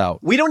want to get out?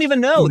 We don't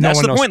even know.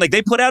 That's the point.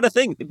 They put out a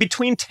thing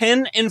between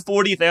 10 and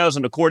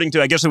 40,000, according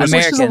to, I guess it was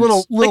Americans. Which is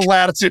a little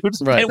latitude.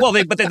 Right.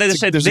 But they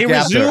said they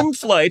resumed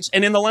flights,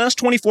 and in the last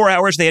 24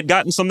 hours, they had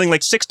gotten something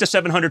like 600 to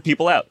 700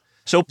 people out.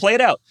 So play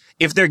it out.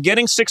 If they're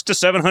getting 600 to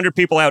 700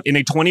 people out in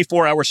a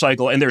 24-hour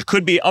cycle, and there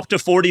could be up to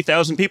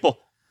 40,000 people,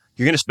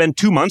 you're going to spend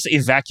 2 months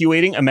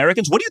evacuating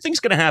Americans? What do you think is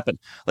going to happen?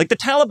 The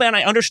Taliban,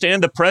 I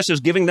understand the press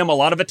is giving them a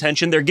lot of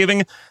attention. They're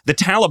giving the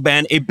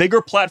Taliban a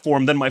bigger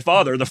platform than my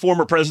father, the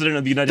former president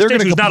of the United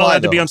States, who's not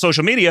allowed to be on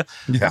social media.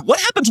 Yeah. What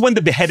happens when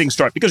the beheadings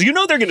start? Because they're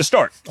going to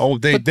start. Oh,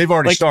 they've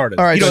already started.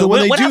 All right, so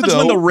what happens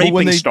when the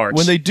raping starts?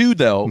 When they do,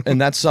 though, and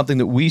that's something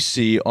that we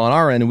see on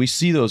our end, and we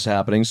see those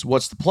happenings,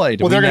 what's the play?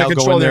 They're going to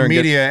control their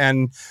media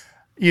and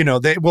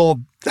they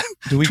will.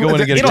 Do we go in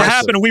and get it'll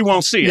happen and we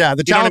won't see it. Yeah,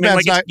 the Taliban,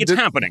 it's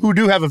happening. Who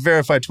do have a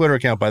verified Twitter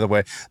account, by the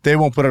way. They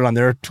won't put it on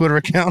their Twitter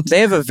account. They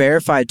have a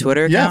verified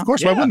Twitter account? Yeah, of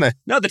course. Why wouldn't they?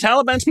 No, the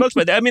Taliban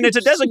spokesman. It's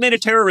a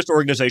designated terrorist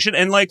organization,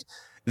 and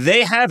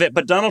they have it,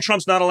 but Donald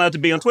Trump's not allowed to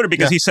be on Twitter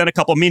because he sent a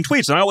couple mean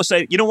tweets. And I always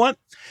say, you know what?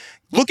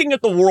 Looking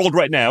at the world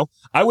right now,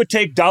 I would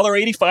take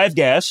 $1.85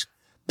 gas,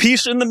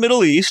 peace in the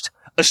Middle East,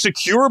 a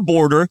secure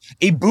border,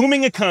 a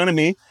booming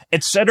economy,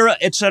 et cetera,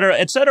 et cetera,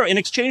 et cetera, in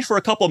exchange for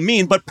a couple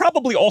mean, but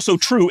probably also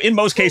true in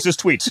most cases,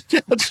 tweets.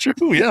 Yeah, that's true.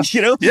 Yeah,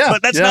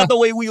 but that's not the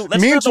way we.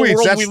 That's mean not tweets. The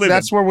world we live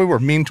that's in. where we were.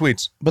 Mean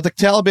tweets. But the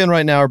Taliban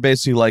right now are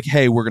basically like,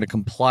 "Hey, we're going to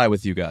comply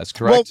with you guys."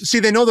 Correct? Well, see,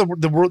 they know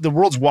the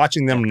world's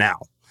watching them now.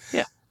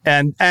 Yeah,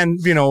 and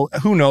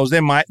who knows? They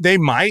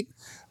might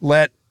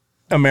let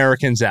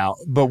Americans out,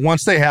 but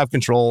once they have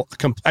control,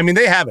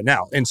 they have it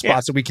now in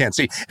spots that we can't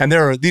see. And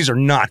these are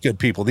not good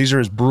people. These are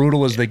as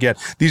brutal as they get.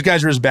 These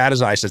guys are as bad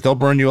as ISIS. They'll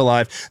burn you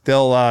alive.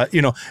 They'll,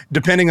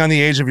 depending on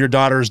the age of your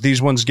daughters,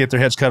 these ones get their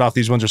heads cut off.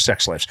 These ones are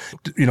sex slaves.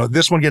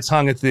 This one gets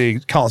hung at the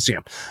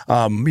Coliseum.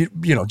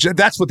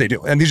 That's what they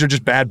do. And these are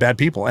just bad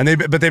people. And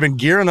they've been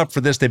gearing up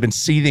for this. They've been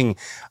seething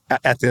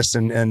at this,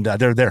 and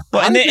they're there.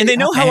 Well, and they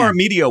know how our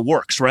media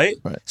works, right?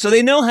 So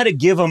they know how to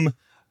give them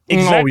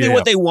exactly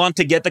what they want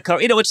to get the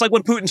cover. It's like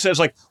when Putin says,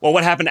 like, well,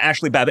 what happened to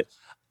Ashley Babbitt?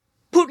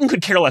 Putin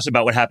could care less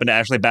about what happened to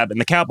Ashley Babbitt in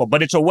the Capitol,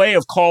 but it's a way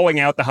of calling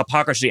out the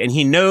hypocrisy, and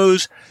he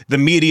knows the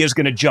media is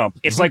going to jump.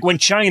 It's like when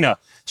China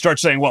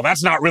starts saying, well,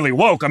 that's not really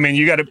woke. I mean,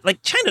 you got to,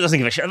 like, China doesn't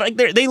give a shit. Like,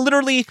 they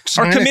literally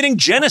are committing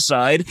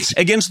genocide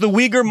against the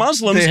Uyghur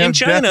Muslims in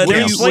China.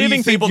 They're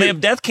enslaving people. They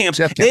have death camps.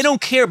 They don't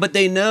care, but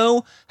they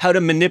know how to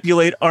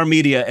manipulate our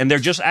media, and they're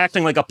just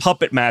acting like a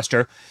puppet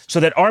master so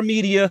that our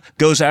media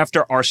goes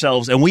after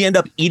ourselves, and we end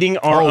up eating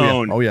our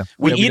own.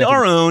 We eat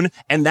our own,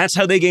 and that's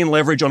how they gain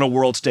leverage on a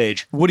world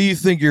stage. What do you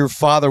think your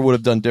father would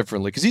have done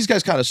differently? Because these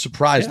guys kind of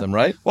surprised them,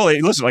 right? Well,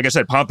 listen, like I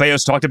said,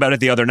 Pompeo's talked about it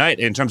the other night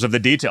in terms of the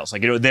details.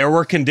 Like, there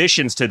were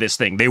conditions to this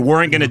thing. They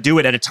weren't going to do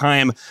it at a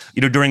time,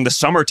 during the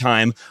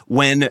summertime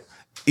when,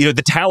 the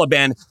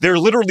Taliban, they're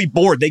literally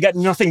bored. They got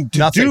nothing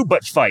to do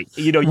but fight.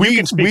 You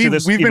can speak to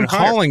this. We've been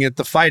calling it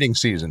the fighting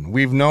season.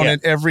 We've known it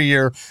every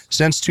year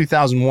since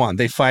 2001.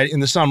 They fight in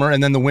the summer,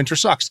 and then the winter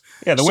sucks.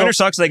 Yeah, the winter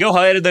sucks. They go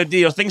high.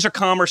 Things are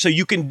calmer, so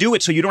you can do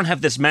it. So you don't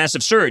have this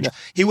massive surge. Yeah.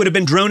 He would have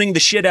been droning the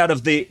shit out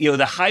of the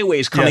the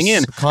highways coming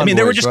in. Convoys,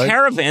 there were just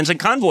caravans and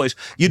convoys.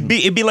 It'd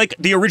be like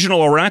the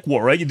original Iraq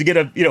War, right? You'd get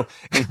a get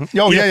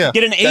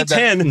an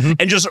A-10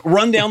 and just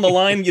run down the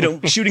line,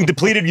 shooting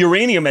depleted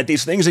uranium at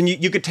these things, and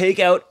you could take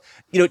out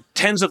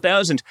tens of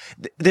thousands.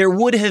 There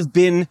would have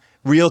been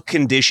real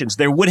conditions.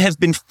 There would have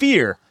been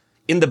fear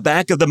in the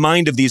back of the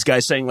mind of these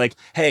guys saying, like,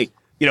 hey,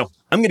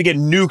 I'm going to get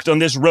nuked on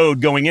this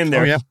road going in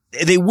there.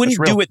 They wouldn't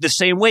do it the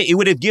same way. It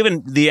would have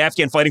given the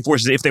Afghan fighting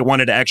forces, if they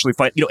wanted to actually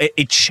fight,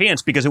 a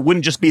chance, because it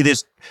wouldn't just be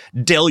this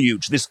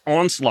deluge, this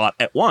onslaught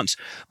at once.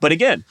 But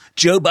again,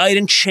 Joe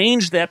Biden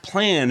changed that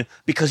plan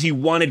because he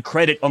wanted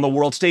credit on the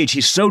world stage.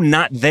 He's so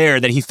not there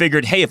that he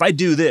figured, hey, if I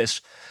do this,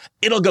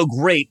 it'll go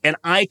great, and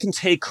I can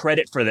take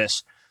credit for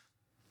this.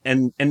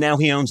 And now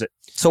he owns it.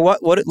 So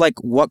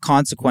what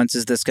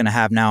consequences is this going to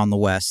have now in the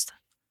West?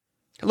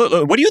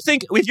 Look, what do you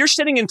think, if you're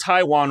sitting in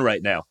Taiwan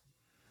right now,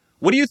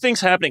 what do you think's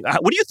happening?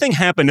 What do you think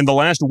happened in the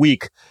last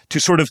week to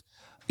sort of,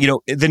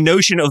 the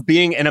notion of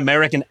being an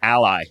American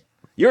ally?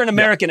 You're an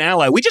American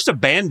ally. We just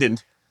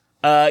abandoned,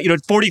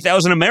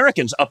 40,000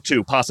 Americans up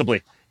to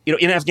possibly,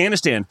 in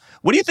Afghanistan.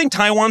 What do you think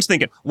Taiwan's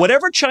thinking?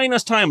 Whatever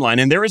China's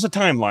timeline, and there is a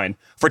timeline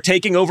for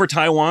taking over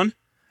Taiwan,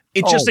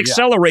 it just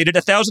accelerated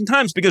 1,000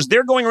 times because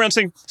they're going around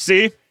saying,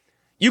 see,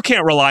 you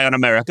can't rely on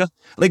America.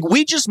 Like,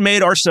 we just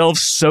made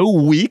ourselves so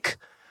weak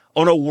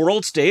on a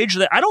world stage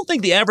that I don't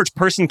think the average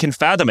person can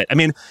fathom it. I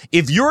mean,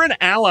 if you're an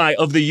ally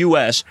of the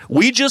U.S.,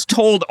 we just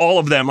told all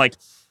of them, like,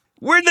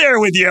 we're there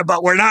with you,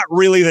 but we're not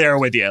really there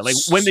with you. Like,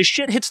 when the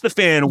shit hits the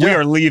fan, we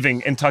are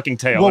leaving and tucking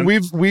tail.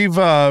 Well, we've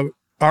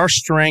our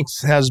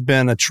strength has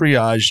been a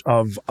triage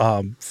of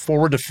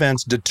forward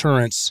defense,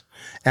 deterrence,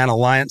 and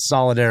alliance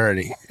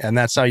solidarity, and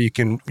that's how you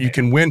can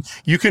win.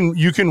 You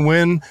can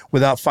win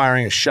without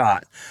firing a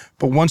shot.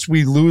 But once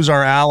we lose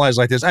our allies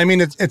like this, I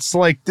mean, it's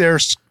like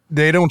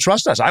they don't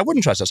trust us. I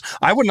wouldn't trust us.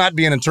 I would not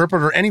be an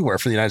interpreter anywhere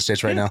for the United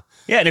States right now.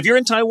 Yeah, and if you're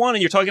in Taiwan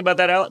and you're talking about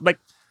that, like,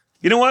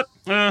 you know what,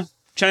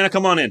 China,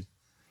 come on in.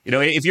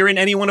 If you're in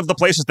any one of the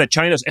places that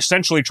China's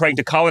essentially trying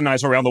to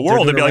colonize around the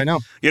world, they'd be like,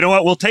 you know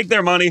what, we'll take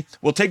their money,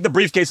 we'll take the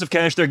briefcase of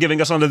cash they're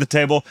giving us onto the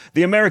table.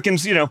 The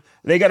Americans,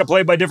 they got to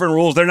play by different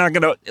rules. They're not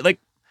going to, like,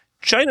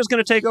 China's going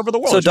to take over the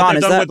world. So, it's what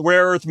they've done with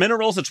rare earth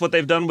minerals. It's what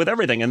they've done with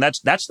everything. And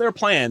that's their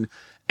plan.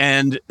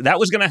 And that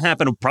was going to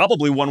happen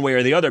probably one way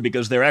or the other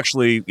because they're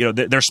actually,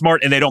 they're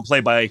smart and they don't play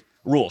by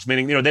rules,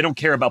 meaning, they don't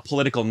care about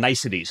political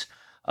niceties.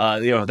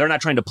 They're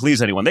not trying to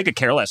please anyone. They could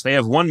care less. They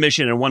have one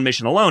mission and one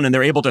mission alone, and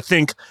they're able to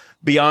think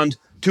beyond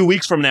 2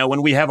 weeks from now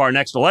when we have our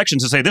next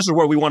elections to say, this is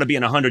where we want to be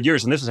in 100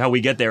 years, and this is how we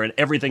get there, and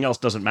everything else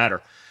doesn't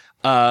matter.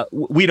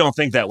 We don't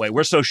think that way.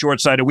 We're so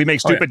short-sighted. We make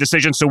stupid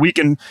decisions so we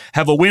can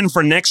have a win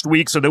for next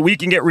week so that we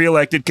can get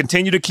reelected,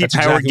 continue to keep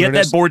power, get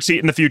that board seat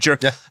in the future.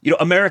 Yeah.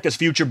 America's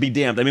future be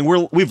damned. I mean,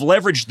 we've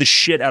leveraged the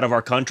shit out of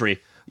our country.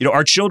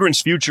 Our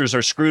children's futures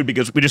are screwed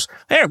because we just,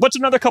 hey, what's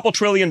another couple $1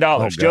 trillion?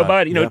 Joe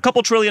Biden, a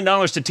couple $1 trillion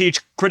to teach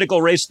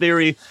critical race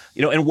theory,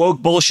 and woke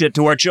bullshit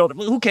to our children.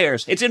 Who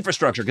cares? It's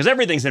infrastructure because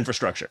everything's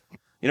infrastructure.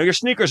 Your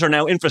sneakers are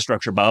now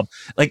infrastructure, Bob.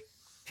 Like,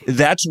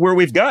 that's where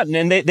we've gotten.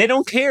 And they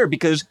don't care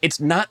because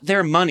it's not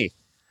their money.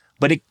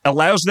 But it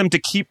allows them to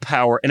keep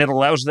power and it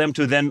allows them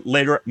to then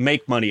later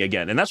make money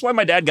again. And that's why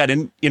my dad got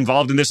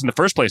involved in this in the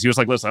first place. He was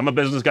like, listen, I'm a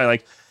business guy.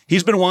 Like,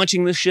 he's been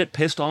watching this shit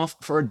pissed off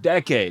for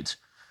decades.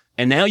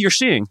 And now you're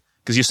seeing,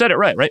 because you said it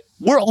right?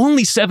 We're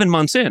only 7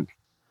 months in.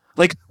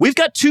 Like, we've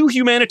got 2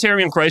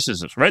 humanitarian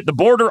crises, right? The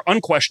border,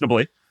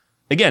 unquestionably.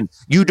 Again,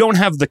 you don't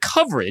have the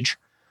coverage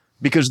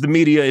because the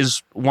media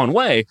is one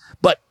way,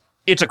 but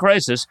it's a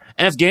crisis.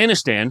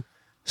 Afghanistan,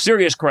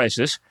 serious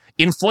crisis.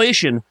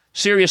 Inflation,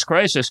 serious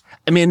crisis.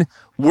 I mean,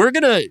 we're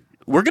gonna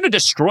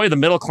destroy the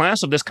middle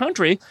class of this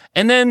country.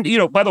 And then,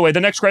 by the way,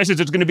 the next crisis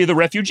is going to be the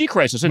refugee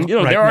crisis. And,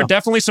 there are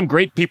definitely some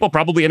great people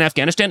probably in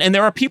Afghanistan. And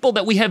there are people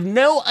that we have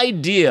no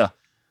idea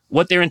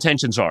what their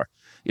intentions are.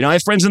 I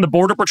have friends in the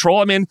Border Patrol.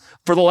 I mean,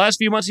 for the last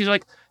few months, he's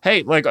like,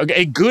 hey, like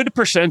a good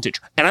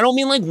percentage. And I don't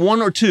mean like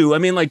 1 or 2. I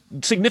mean like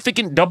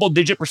significant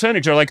double-digit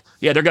percentage are like,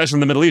 yeah, they're guys from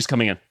the Middle East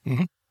coming in.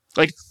 Mm-hmm.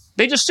 Like,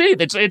 they just see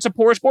it. It's a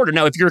porous border.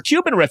 Now, if you're a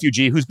Cuban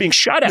refugee who's being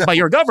shot at by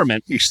your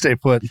government, you stay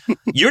put.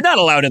 You're not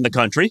allowed in the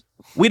country.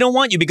 We don't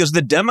want you because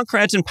the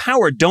Democrats in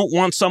power don't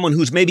want someone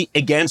who's maybe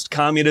against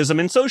communism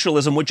and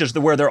socialism, which is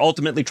where they're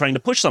ultimately trying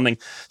to push something.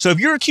 So if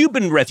you're a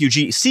Cuban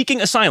refugee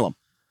seeking asylum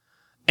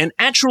and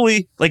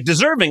actually like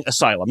deserving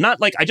asylum,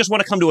 not like I just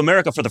want to come to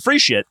America for the free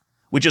shit,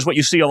 which is what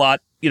you see a lot,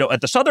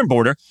 at the southern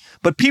border,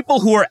 but people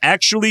who are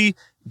actually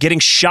getting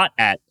shot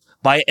at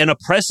by an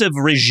oppressive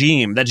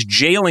regime that's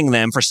jailing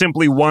them for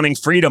simply wanting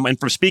freedom and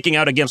for speaking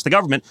out against the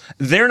government,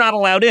 they're not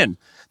allowed in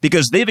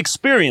because they've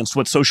experienced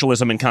what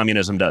socialism and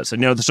communism does.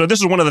 And, so this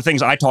is one of the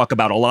things I talk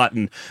about a lot,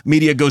 and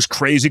media goes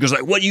crazy because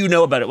like, what do you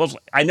know about it? Well,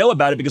 I know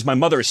about it because my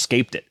mother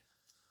escaped it.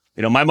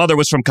 My mother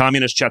was from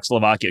communist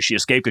Czechoslovakia. She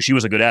escaped because she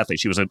was a good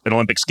athlete. She was an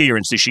Olympic skier,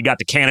 and so she got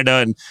to Canada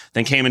and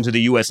then came into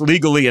the U.S.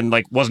 legally and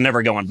like was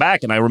never going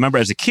back. And I remember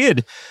as a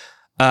kid,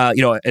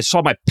 I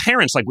saw my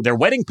parents, like their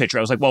wedding picture.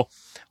 I was like, well,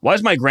 why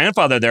is my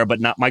grandfather there but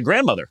not my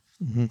grandmother?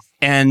 Mm-hmm.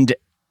 And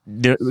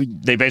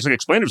they basically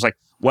explained it was like,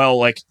 well,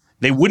 like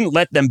they wouldn't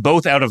let them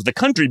both out of the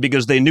country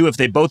because they knew if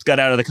they both got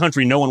out of the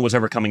country, no one was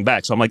ever coming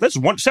back. So I'm like,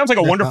 sounds like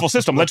a wonderful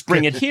system. Let's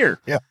bring it here.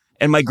 Yeah.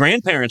 And my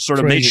grandparents sort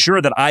of made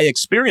sure that I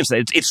experienced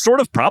that. It's sort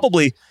of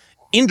probably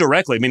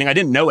indirectly, meaning I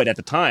didn't know it at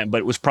the time, but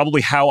it was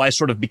probably how I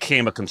sort of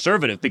became a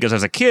conservative because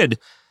as a kid,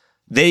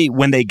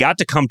 when they got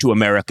to come to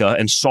America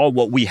and saw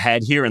what we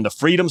had here and the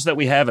freedoms that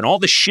we have and all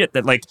the shit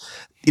that like,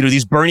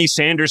 these Bernie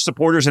Sanders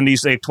supporters and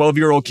these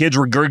 12-year-old kids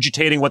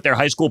regurgitating what their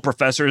high school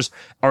professors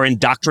are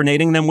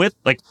indoctrinating them with,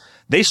 like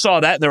they saw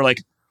that and they're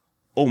like,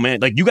 oh man,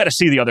 like you got to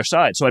see the other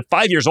side. So at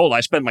 5 years old,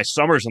 I spent my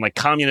summers in like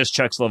communist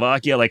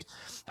Czechoslovakia. Like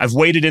I've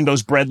waited in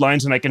those bread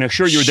lines and I can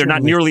assure you they're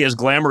not nearly as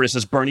glamorous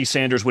as Bernie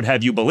Sanders would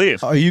have you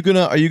believe. Are you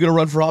gonna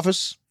run for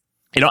office?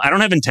 I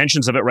don't have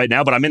intentions of it right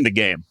now, but I'm in the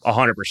game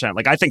 100%.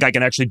 Like, I think I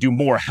can actually do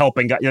more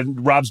helping.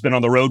 Rob's been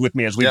on the road with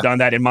me as we've done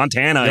that in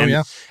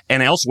Montana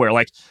and elsewhere.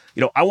 Like,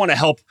 I want to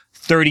help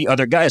 30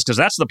 other guys because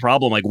that's the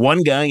problem. Like,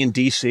 one guy in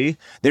D.C.,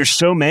 there's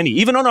so many,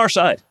 even on our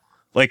side.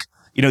 Like,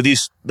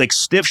 these like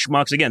stiff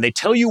schmucks, again, they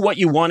tell you what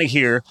you want to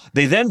hear.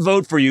 They then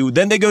vote for you.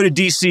 Then they go to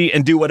D.C.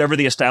 and do whatever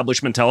the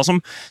establishment tells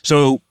them.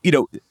 So,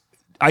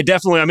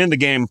 I'm in the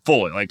game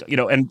fully. Like,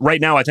 and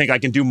right now I think I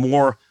can do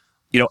more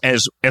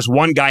as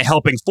one guy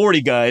helping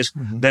 40 guys,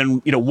 than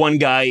one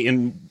guy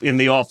in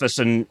the office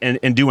and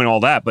doing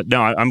all that. But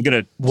no, I'm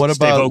gonna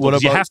stay vocal.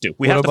 You have to.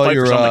 We have to fight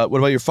for something. What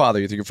about your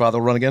father? You think your father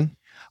will run again?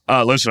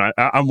 Listen,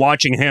 I'm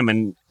watching him,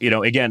 and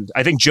again,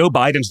 I think Joe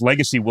Biden's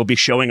legacy will be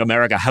showing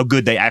America how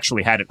good they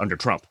actually had it under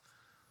Trump.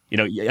 I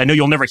know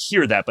you'll never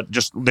hear that, but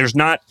just there's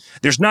not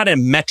a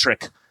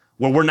metric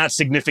where we're not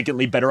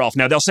significantly better off.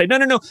 Now they'll say,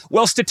 no.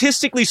 Well,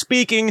 statistically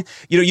speaking,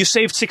 you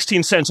saved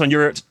 16 cents on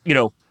your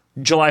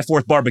July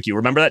 4th barbecue.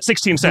 Remember that?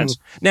 16 cents.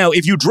 Mm-hmm. Now,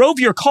 if you drove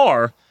your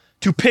car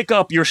to pick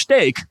up your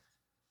steak,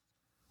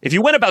 if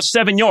you went about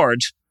 7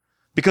 yards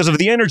because of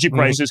the energy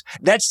prices,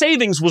 that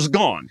savings was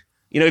gone.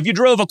 If you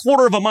drove a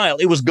quarter of a mile,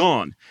 it was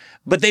gone.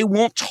 But they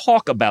won't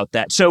talk about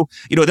that. So,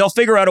 they'll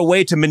figure out a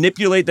way to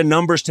manipulate the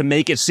numbers to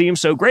make it seem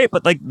so great.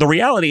 But like the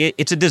reality,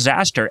 it's a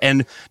disaster.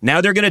 And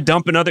now they're going to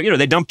dump another,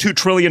 they dump $2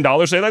 trillion.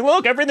 They're like,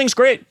 look, everything's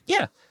great.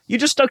 Yeah. You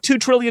just stuck $2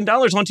 trillion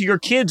onto your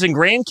kids' and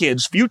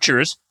grandkids'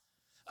 futures.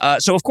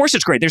 So of course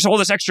it's great. There's all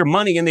this extra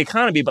money in the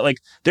economy, but like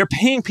they're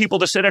paying people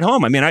to sit at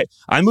home. I mean,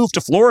 I moved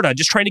to Florida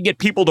just trying to get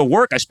people to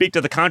work. I speak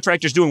to the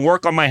contractors doing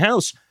work on my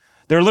house.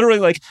 They're literally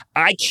like,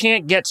 I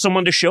can't get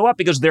someone to show up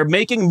because they're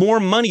making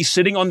more money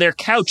sitting on their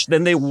couch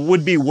than they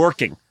would be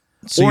working.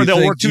 So or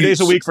they'll work 2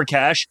 days a week for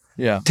cash,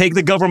 take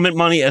the government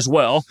money as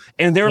well,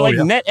 and they're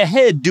net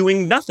ahead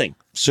doing nothing.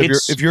 So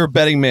if you're a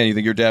betting man, you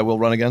think your dad will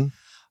run again?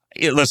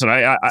 Listen,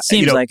 I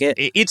seems like it.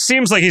 It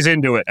seems like he's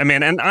into it. I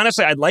mean, and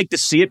honestly, I'd like to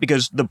see it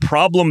because the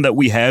problem that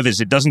we have is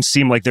it doesn't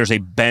seem like there's a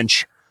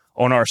bench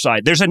on our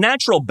side. There's a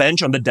natural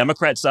bench on the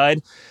Democrat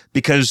side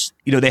because,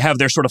 they have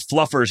their sort of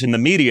fluffers in the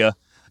media,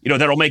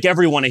 that'll make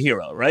everyone a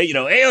hero, right?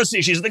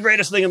 AOC, she's the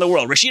greatest thing in the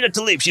world. Rashida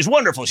Tlaib, she's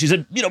wonderful. She's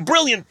a,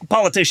 brilliant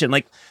politician.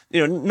 Like,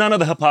 none of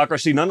the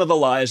hypocrisy, none of the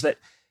lies. That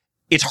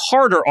it's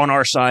harder on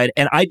our side.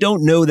 And I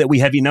don't know that we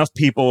have enough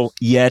people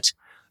yet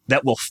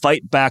that will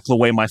fight back the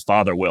way my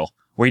father will.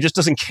 Where he just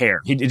doesn't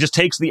care. He just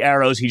takes the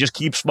arrows. He just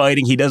keeps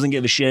fighting. He doesn't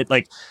give a shit.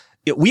 Like,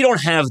 we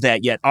don't have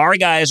that yet. Our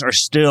guys are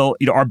still,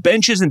 our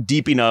bench isn't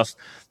deep enough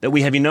that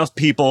we have enough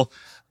people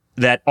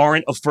that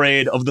aren't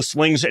afraid of the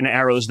slings and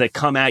arrows that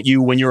come at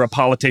you when you're a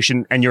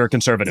politician and you're a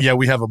conservative. Yeah,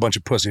 we have a bunch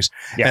of pussies.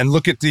 Yeah. And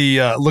look at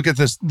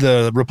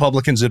the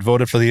Republicans that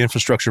voted for the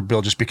infrastructure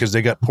bill just because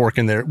they got pork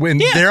in there.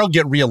 They'll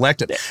get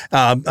reelected.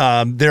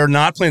 They're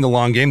not playing the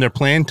long game. They're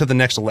playing to the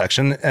next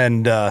election.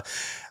 And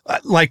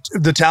like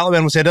the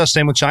Taliban would say to us,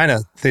 same with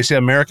China. They say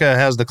America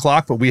has the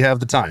clock, but we have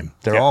the time.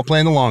 They're all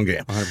playing the long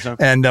game. 100%.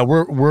 And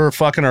we're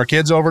fucking our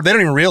kids over. They don't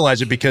even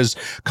realize it because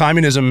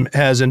communism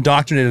has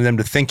indoctrinated them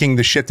to thinking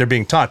the shit they're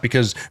being taught.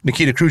 Because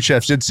Nikita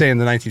Khrushchev did say in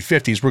the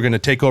 1950s, we're going to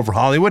take over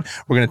Hollywood.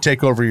 We're going to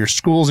take over your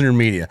schools and your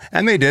media.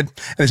 And they did.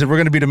 And they said, we're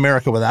going to beat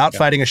America without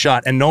fighting a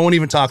shot. And no one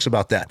even talks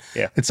about that.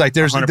 Yeah. It's like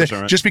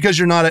just because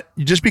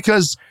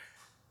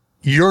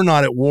you're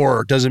not at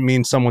war doesn't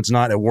mean someone's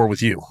not at war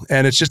with you.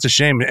 And it's just a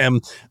shame.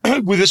 And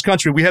with this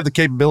country, we have the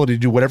capability to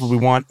do whatever we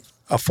want,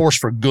 a force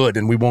for good,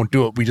 and we won't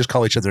do it. We just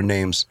call each other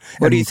names.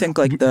 What do you think,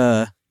 like,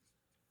 the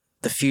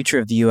future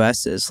of the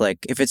U.S. is?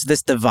 Like, if it's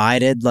this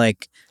divided,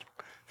 like,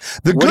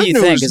 what do you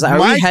think? Are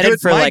we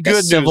headed for, like,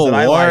 a civil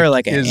war,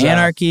 like an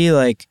anarchy?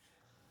 Like,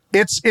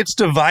 it's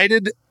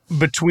divided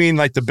between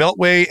like the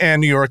Beltway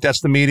and New York. That's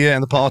the media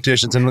and the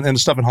politicians and the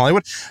stuff in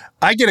Hollywood.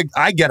 I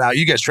get out.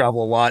 You guys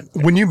travel a lot.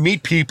 When you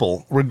meet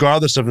people,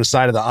 regardless of the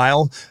side of the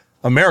aisle,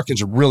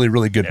 Americans are really,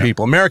 really good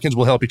people. Americans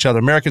will help each other.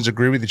 Americans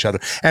agree with each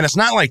other. And it's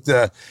not like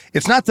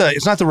it's not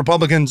the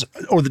Republicans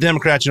or the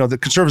Democrats, the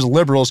conservatives and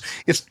liberals.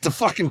 It's the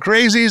fucking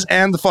crazies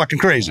and the fucking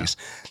crazies.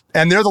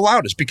 And they're the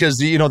loudest because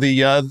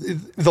the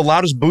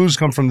loudest boos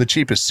come from the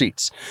cheapest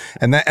seats.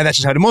 And that's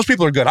just how most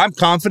people are good. I'm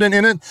confident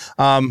in it.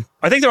 I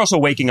think they're also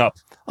waking up.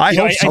 I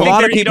hope so. A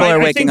lot of people are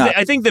waking up.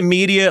 I think the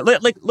media,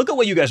 like, look at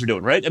what you guys are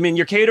doing, right? I mean,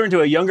 you're catering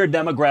to a younger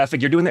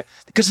demographic. You're doing that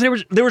because there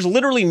was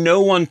literally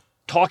no one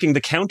talking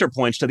the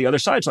counterpoints to the other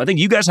side. So I think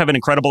you guys have an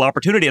incredible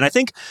opportunity. And I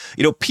think,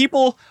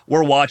 people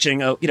were watching,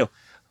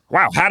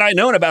 wow, had I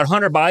known about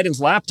Hunter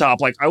Biden's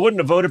laptop, like I wouldn't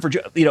have voted for,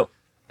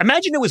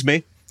 imagine it was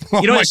me.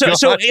 Imagine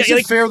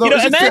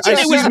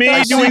it was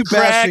me doing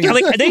crack.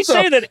 Like they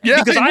say that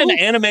because I'm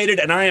animated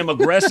and I am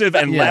aggressive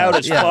and loud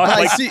as fuck.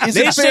 Like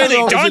they say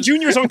that Don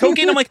Jr.'s on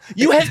cocaine. I'm like,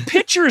 you have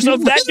pictures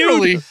of that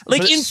dude,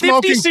 like in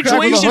 50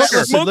 situations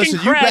smoking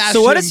crack.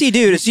 So what does he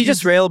do? Does he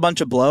just rail a bunch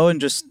of blow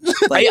and just?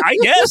 Like, I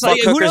guess.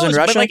 Like, who knows?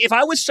 But like, if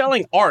I was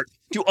selling art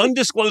to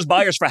undisclosed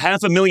buyers for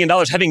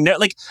 $500,000, having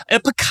like a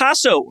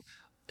Picasso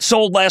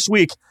sold last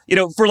week,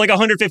 for like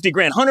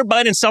 $150,000. Hunter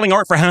Biden selling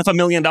art for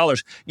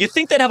 $500,000. You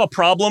think they'd have a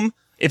problem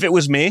if it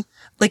was me?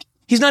 Like,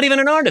 he's not even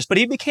an artist, but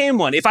he became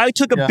one. If I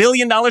took $1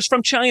 billion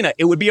from China,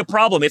 it would be a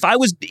problem. If I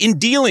was in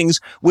dealings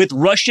with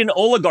Russian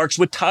oligarchs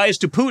with ties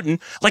to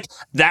Putin, like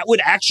that would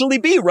actually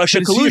be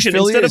Russia collusion.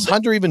 Is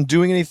Hunter even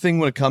doing anything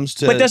when it comes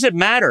to? But does it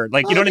matter?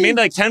 Like, you know what I mean?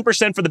 Like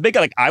 10% for the big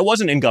guy. Like, I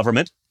wasn't in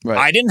government. Right.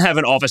 I didn't have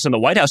an office in the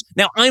White House.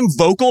 Now I'm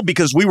vocal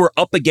because we were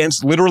up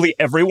against literally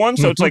everyone.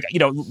 So it's like,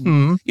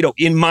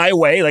 in my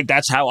way, like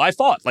that's how I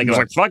fought. Like, I was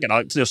like, fuck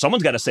it.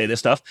 Someone's got to say this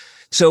stuff.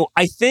 So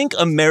I think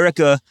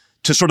America,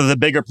 to sort of the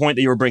bigger point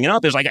that you were bringing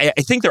up, is like, I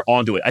think they're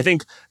onto it. I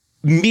think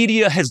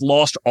media has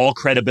lost all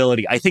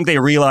credibility. I think they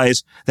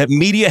realize that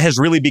media has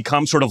really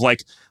become sort of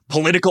like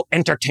political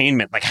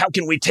entertainment. Like, how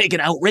can we take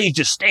an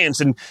outrageous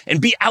stance and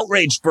be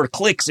outraged for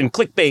clicks and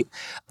clickbait?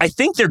 I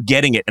think they're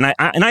getting it. And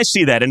I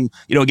see that. And,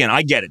 again,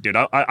 I get it, dude.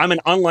 I'm an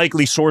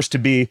unlikely source to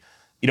be,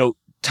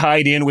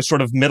 tied in with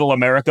sort of middle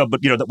America, but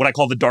what I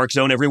call the dark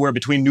zone everywhere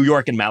between New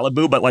York and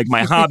Malibu. But like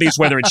my hobbies,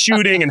 whether it's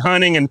shooting and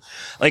hunting, and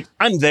like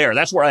I'm there.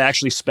 That's where I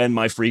actually spend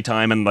my free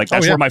time, and like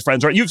that's where my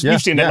friends are. You've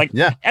seen that.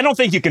 Like I don't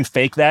think you can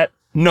fake that.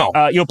 No,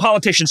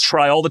 politicians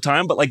try all the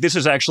time, but like this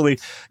is actually,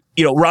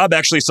 Rob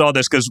actually saw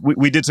this because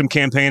we did some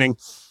campaigning,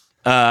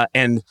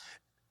 and.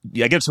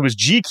 I guess it was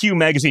GQ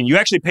magazine. You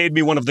actually paid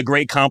me one of the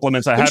great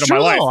compliments I had in my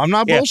life. I'm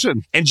not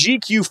bullshitting. And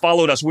GQ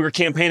followed us. We were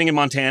campaigning in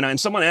Montana, and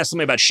someone asked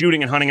me about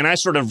shooting and hunting, and I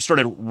sort of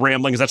started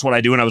rambling because that's what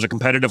I do, and I was a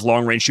competitive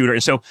long-range shooter.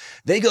 And so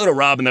they go to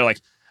Rob, and they're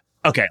like,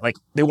 okay, like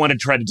they wanted to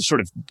try to just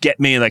sort of get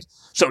me, like,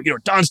 so,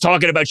 Don's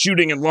talking about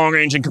shooting and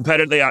long-range and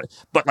competitively,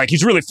 but like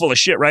he's really full of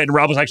shit, right? And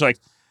Rob was actually like,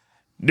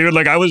 dude,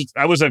 like I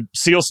was a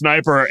SEAL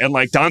sniper, and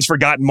like Don's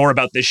forgotten more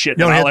about this shit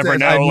than I'll ever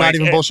know. I'm not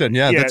even bullshitting.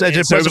 Yeah,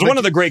 so it was one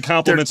of the great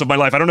compliments of my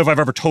life. I don't know if I've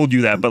ever told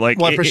you that, but like,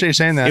 well, I appreciate you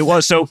saying that. It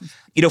was so,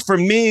 for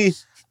me,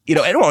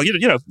 and well,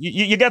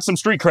 you got some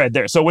street cred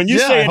there. So when you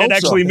say it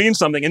actually means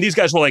something, and these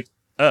guys were like,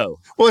 oh.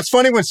 Well, it's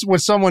funny when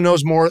someone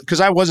knows more,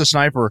 because I was a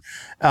sniper,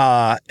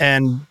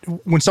 and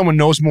when someone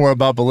knows more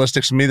about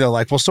ballistics than me, they're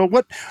like, well, so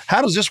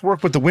how does this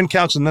work with the wind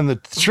counts and then the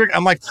trigger?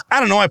 I'm like,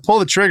 I don't know. I pull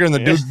the trigger and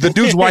the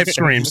dude's wife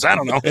screams. I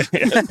don't know.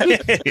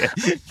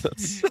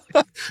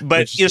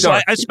 But, so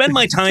I spend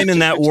my time in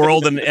that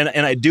world, and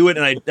I do it,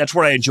 and that's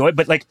where I enjoy it.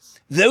 But like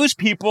those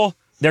people,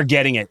 they're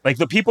getting it. Like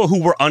the people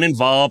who were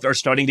uninvolved are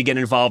starting to get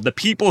involved. The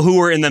people who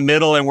were in the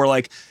middle and were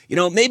like,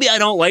 maybe I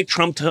don't like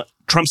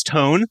Trump's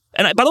tone.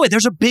 And by the way,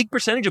 there's a big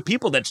percentage of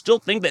people that still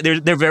think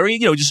that they're very,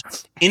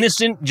 just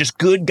innocent, just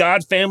good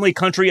God, family,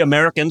 country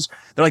Americans.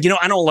 They're like,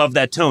 I don't love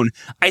that tone.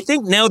 I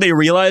think now they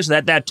realize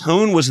that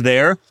tone was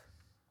there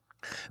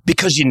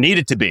because you need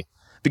it to be.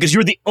 because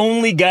you're the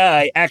only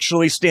guy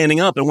actually standing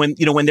up. And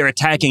when they're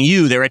attacking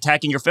you, they're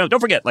attacking your family. Don't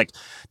forget, like,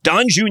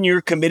 Don Jr.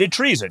 committed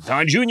treason.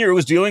 Don Jr.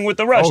 was dealing with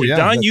the Russians.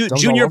 Don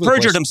Jr.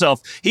 perjured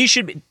himself. He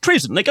should be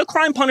treason, like a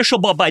crime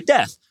punishable by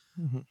death.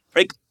 Mm-hmm.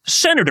 Like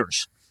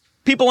senators,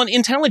 people on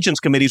intelligence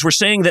committees were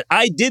saying that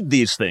I did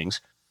these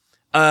things.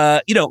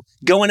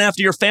 Going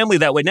after your family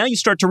that way. Now you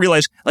start to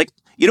realize, like,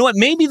 you know what?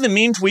 Maybe the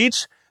mean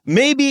tweets,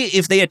 maybe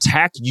if they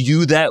attack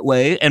you that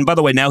way, and by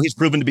the way, now he's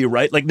proven to be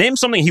right. Like, name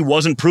something he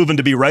wasn't proven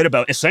to be right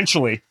about,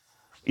 essentially,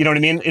 you know what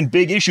I mean, in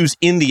big issues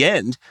in the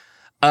end.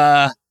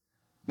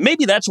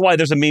 Maybe that's why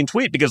there's a mean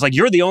tweet, because, like,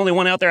 you're the only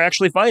one out there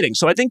actually fighting.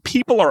 So I think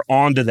people are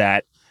onto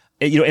that,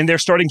 and they're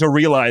starting to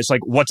realize,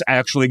 like, what's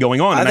actually going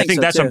on. And I think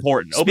so that's too.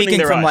 Important. Speaking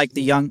from, like,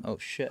 the young... Oh,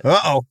 shit.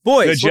 Uh-oh.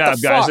 Boys, good job,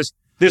 guys.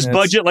 This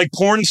budget, like,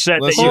 porn set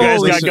that you guys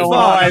got going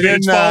on,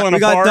 it's falling we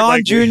got apart. Don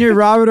like, Jr.,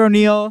 Robert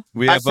O'Neill.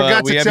 We have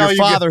your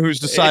father who's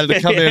decided to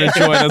come in and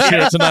join us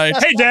here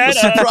tonight. Hey, Dad.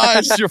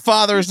 Surprise, your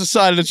father has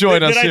decided to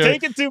join us here. Did I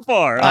take it too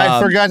far?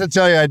 I forgot to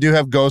tell you, I do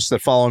have ghosts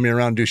that follow me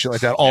around and do shit like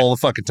that all the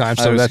fucking time.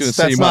 So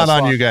that's not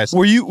on you guys.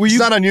 It's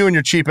not on you and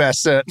your cheap-ass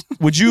set.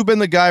 Would you have been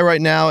the guy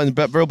right now, and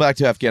roll back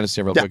to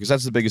Afghanistan real quick, because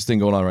that's the biggest thing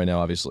going on right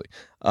now, obviously.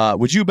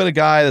 Would you have been a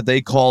guy that they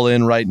call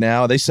in right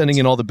now? Are they sending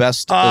in all the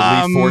best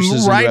elite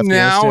forces right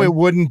now? It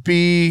wouldn't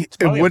be.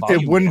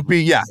 It wouldn't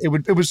be. Yeah, it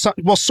would. It was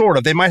well, sort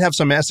of. They might have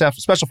some SF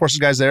special forces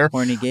guys there.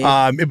 But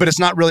it's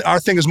not really.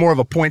 Our thing is more of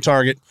a point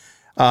target.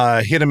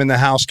 Hit him in the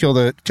house, kill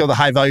the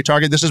high value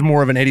target. This is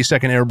more of an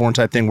 82nd Airborne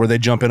type thing where they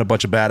jump in a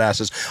bunch of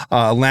badasses,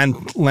 land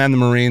the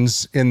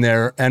Marines in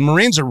there, and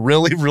Marines are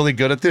really, really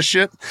good at this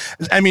shit.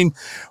 I mean,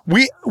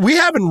 we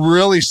haven't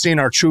really seen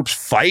our troops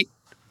fight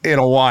in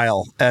a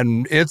while,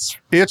 and it's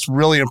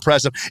really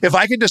impressive. If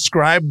I could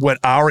describe what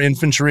our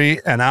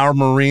infantry and our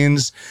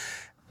Marines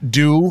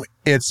do,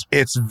 it's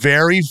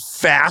very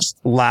fast,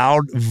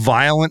 loud,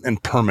 violent,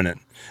 and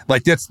permanent.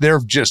 Like, they're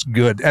just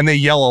good, and they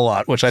yell a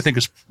lot, which I think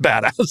is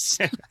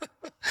badass.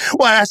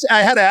 Well,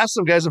 I had to ask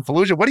some guys in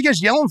Fallujah, what are you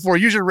guys yelling for?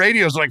 Use your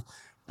radios. Like,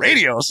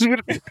 radios?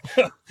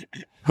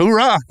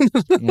 Hoorah.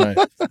 Right.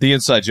 The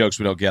inside jokes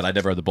we don't get. I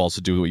never had the balls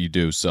to do what you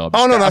do, so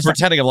I'm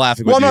pretending I'm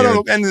laughing with you.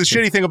 No. And the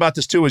shitty thing about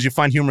this, too, is you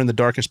find humor in the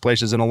darkest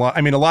places, and a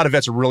lot of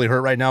vets are really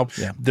hurt right now.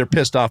 Yeah. They're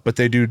pissed off, but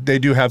they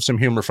do have some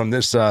humor from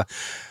this,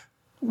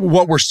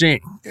 what we're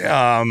seeing.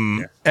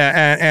 And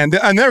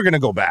they're going to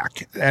go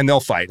back, and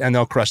they'll fight, and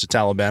they'll crush the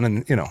Taliban,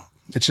 and,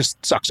 it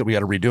just sucks that we got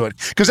to redo it,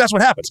 because that's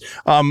what happens.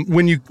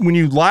 When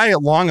you lie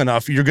long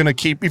enough, you're going to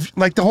keep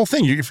like the whole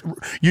thing. If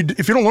you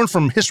don't learn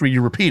from history,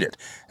 you repeat it,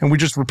 and we're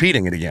just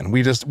repeating it again.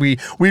 We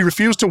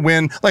refuse to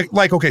win.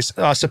 Like okay,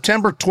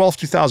 September 12th,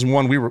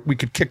 2001, we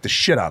could kick the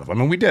shit out of them,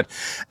 and we did,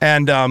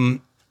 and.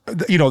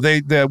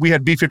 We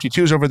had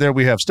B-52s over there.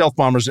 We have stealth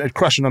bombers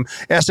crushing them.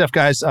 SF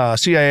guys,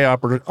 CIA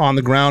operator on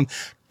the ground,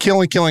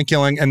 killing,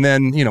 and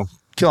then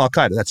kill Al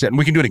Qaeda. That's it. And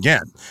we can do it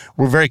again.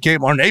 We're very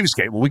capable. Our Navy's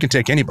capable. We can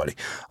take anybody.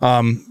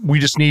 We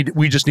just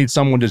need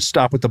someone to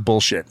stop with the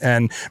bullshit.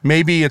 And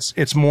maybe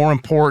it's more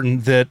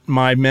important that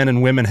my men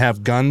and women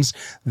have guns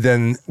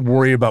than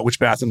worry about which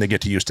bathroom they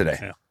get to use today.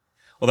 Yeah.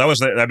 Well, that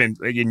was,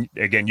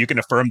 again, you can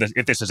affirm that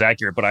if this is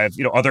accurate, but I have,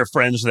 other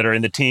friends that are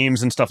in the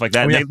teams and stuff like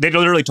that. Oh, yeah. They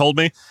literally told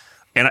me,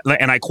 and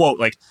I quote,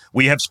 like,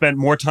 we have spent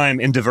more time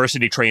in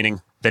diversity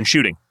training than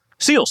shooting.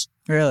 SEALs.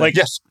 Really? Like,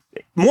 yes.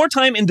 More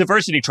time in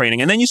diversity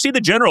training. And then you see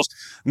the generals.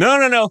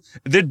 No.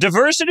 The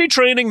diversity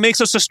training makes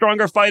us a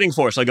stronger fighting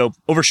force. I go,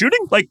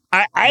 overshooting? Like,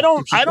 I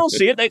don't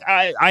see it. Like,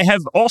 I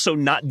have also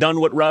not done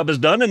what Rob has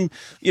done. And,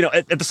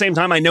 at the same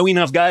time, I know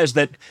enough guys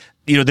that,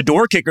 the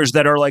door kickers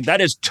that are like,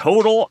 that is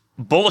total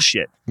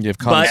bullshit. You have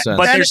common sense.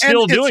 But they're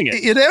still doing it.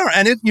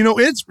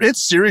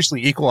 It's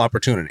seriously equal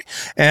opportunity.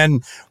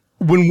 And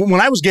when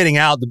I was getting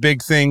out, the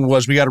big thing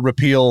was we got to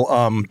repeal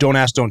Don't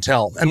Ask, Don't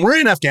Tell. And we're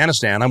in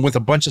Afghanistan. I'm with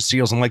a bunch of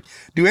SEALs. I'm like,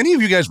 do any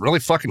of you guys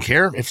really fucking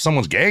care if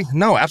someone's gay?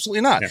 No,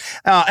 absolutely not.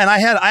 Yeah. And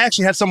I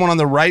actually had someone on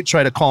the right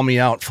try to call me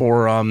out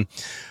for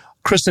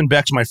Kristen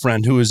Beck's my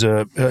friend, who is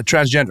a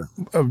transgender,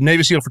 a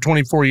Navy SEAL for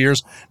 24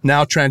 years,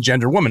 now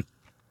transgender woman.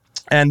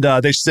 And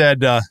they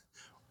said,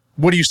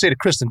 what do you say to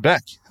Kristen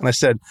Beck? And I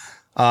said,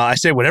 I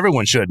say what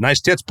everyone should.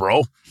 Nice tits,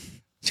 bro.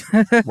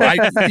 Right?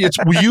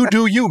 You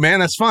do you,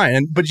 man. That's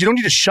fine. But you don't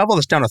need to shovel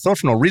this down a throat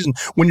for no reason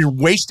when you're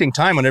wasting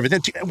time on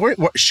everything. We're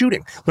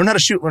shooting. Learn how to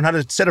shoot. Learn how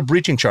to set a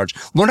breaching charge.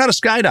 Learn how to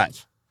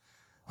skydive.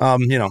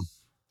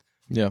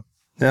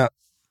 Yeah.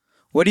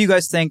 What do you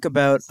guys think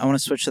about, I want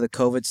to switch to the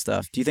COVID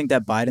stuff. Do you think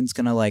that Biden's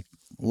going to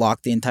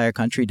lock the entire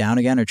country down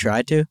again or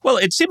try to? Well,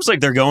 it seems like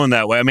they're going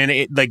that way. I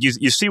mean,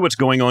 you see what's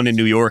going on in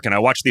New York, and I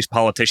watch these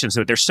politicians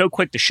that they're so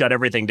quick to shut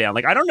everything down.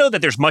 Like, I don't know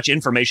that there's much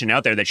information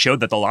out there that showed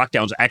that the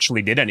lockdowns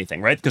actually did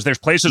anything, right? Because there's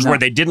places where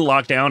they didn't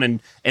lock down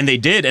and they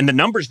did, and the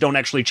numbers don't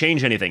actually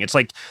change anything. It's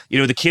like,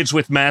 the kids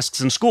with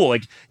masks in school.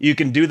 Like, you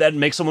can do that and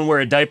make someone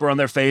wear a diaper on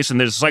their face, and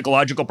there's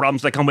psychological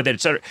problems that come with it,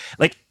 et cetera.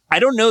 Like, I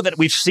don't know that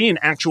we've seen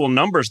actual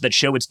numbers that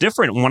show it's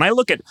different. When I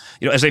look at,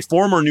 as a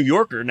former New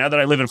Yorker, now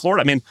that I live in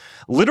Florida, I mean,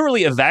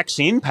 literally a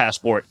vaccine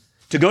passport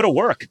to go to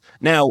work.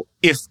 Now,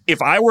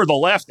 if I were the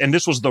left and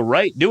this was the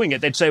right doing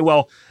it, they'd say,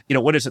 well,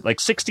 what is it, like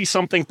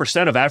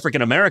 60-something% of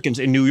African Americans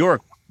in New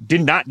York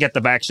did not get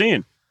the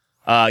vaccine.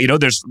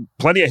 There's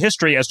plenty of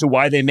history as to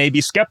why they may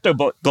be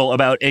skeptical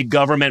about a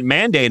government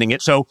mandating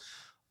it. So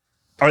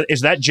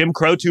is that Jim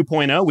Crow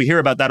 2.0? We hear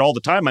about that all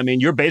the time. I mean,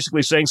 you're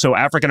basically saying so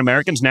African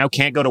Americans now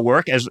can't go to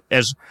work as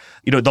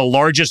the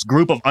largest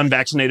group of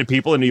unvaccinated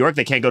people in New York.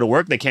 They can't go to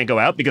work. They can't go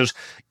out because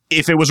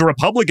if it was a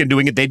Republican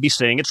doing it, they'd be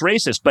saying it's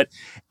racist. But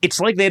it's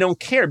like they don't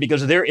care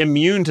because they're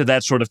immune to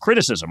that sort of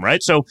criticism,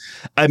 right? So,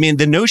 I mean,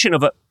 the notion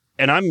of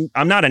and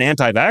I'm not an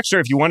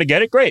anti-vaxxer. If you want to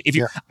get it, great.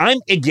 I'm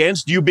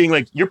against you being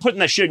like, you're putting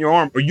that shit in your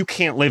arm or you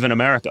can't live in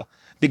America,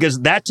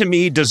 because that to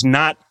me does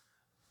not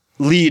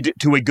lead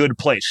to a good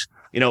place.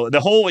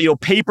 The whole,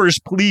 papers,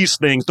 please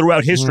thing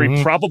throughout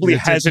history probably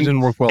hasn't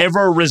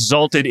ever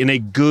resulted in a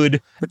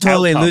good We're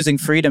totally outcome. losing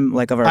freedom,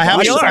 like, of our I have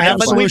bodies. a but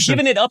we've solution.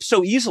 given it up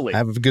so easily. I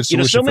have a good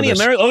solution. So many for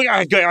this.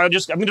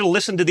 Americans, I'm going to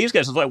listen to these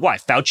guys. It's like, why?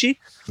 Fauci?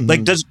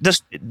 Like,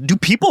 do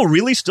people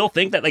really still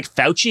think that, like,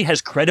 Fauci has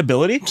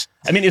credibility?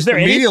 I mean, is there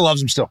The any... media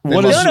loves him still.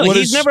 What They is- love him. what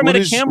he's is- never what met a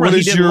is- camera what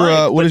he is didn't your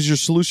like, what but- is your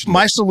solution?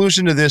 My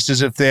solution to this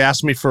is if they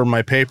ask me for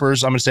my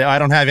papers, I'm going to say I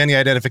don't have any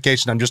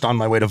identification. I'm just on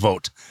my way to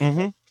vote.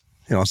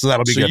 So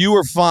that'll be So good. you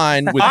were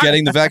fine with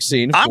getting the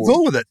vaccine. I'm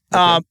cool with it.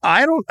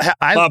 I don't.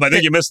 Bob, I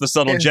think you missed the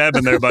subtle jab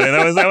in there,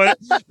 buddy.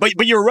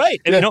 But you're right.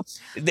 And,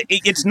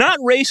 it's not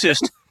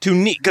racist to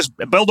need, because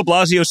Bill de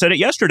Blasio said it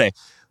yesterday.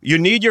 You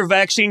need your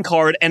vaccine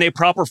card and a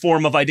proper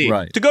form of ID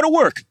to go to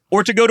work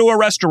or to go to a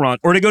restaurant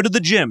or to go to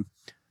the gym.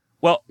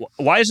 Well,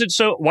 why is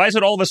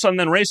it all of a sudden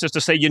then racist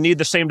to say you need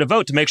the same to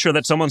vote, to make sure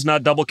that someone's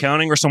not double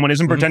counting or someone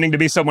isn't pretending to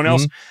be someone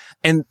else?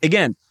 And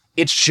again,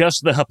 it's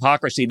just the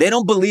hypocrisy. They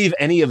don't believe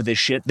any of this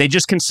shit. They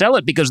just can sell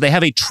it because they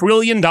have $1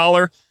 trillion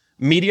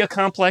media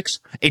complex,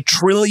 $1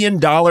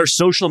 trillion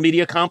social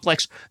media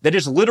complex that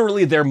is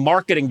literally their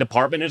marketing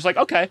department. It's like,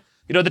 okay,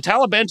 the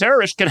Taliban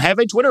terrorists can have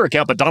a Twitter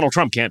account, but Donald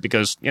Trump can't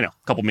because, a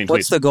couple mean tweets.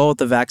 What's the goal with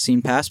the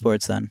vaccine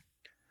passports then?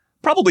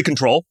 Probably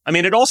control. I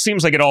mean, it all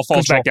seems like it all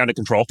falls back down to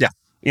control. Yeah.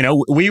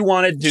 We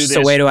want to do this. Just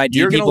a way to ID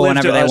You're gonna people live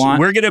whenever to they us. want.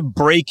 We're going to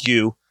break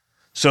you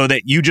so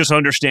that you just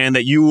understand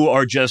that you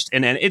are just,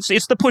 and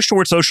it's the push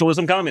towards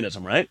socialism,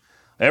 communism, right?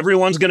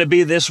 Everyone's going to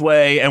be this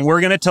way, and we're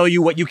going to tell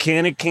you what you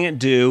can and can't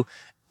do.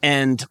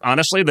 And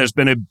honestly, there's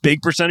been a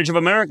big percentage of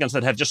Americans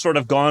that have just sort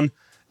of gone,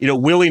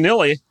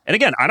 willy-nilly. And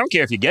again, I don't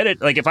care if you get it.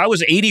 Like, if I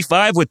was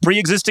 85 with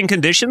pre-existing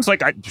conditions,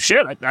 like,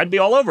 I'd be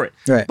all over it.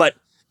 Right. But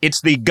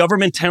it's the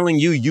government telling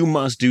you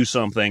must do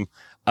something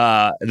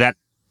that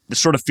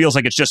sort of feels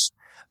like it's just,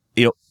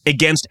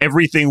 against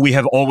everything we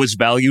have always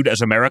valued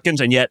as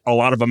Americans, and yet a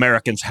lot of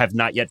Americans have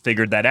not yet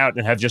figured that out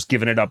and have just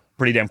given it up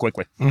pretty damn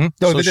quickly.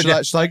 So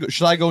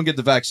should I go and get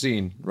the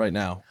vaccine right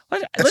now?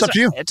 It's up to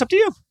you. It's up to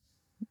you.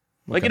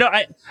 Like,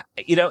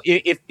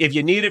 if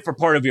you need it for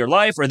part of your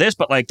life or this,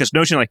 but like this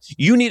notion, like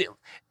you need it.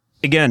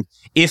 Again,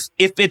 if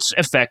it's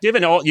effective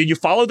and all you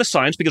follow the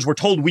science, because we're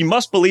told we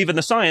must believe in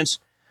the science.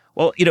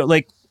 Well, you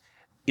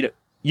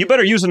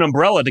better use an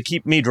umbrella to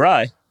keep me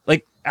dry.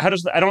 Like, how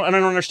does I don't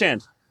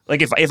understand.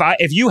 Like,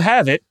 if you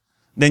have it,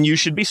 then you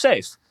should be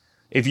safe.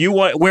 If you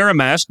wear a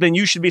mask, then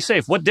you should be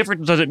safe. What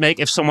difference does it make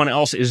if someone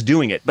else is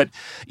doing it? But,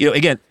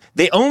 again,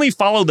 they only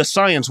follow the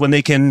science when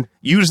they can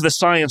use the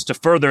science to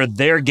further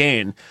their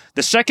gain.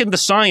 The second the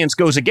science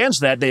goes against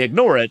that, they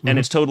ignore it, and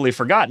it's totally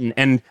forgotten.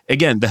 And,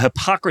 again, the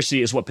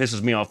hypocrisy is what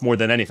pisses me off more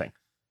than anything.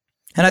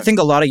 And I think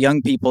a lot of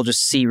young people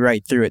just see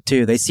right through it,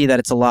 too. They see that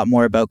it's a lot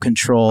more about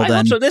control I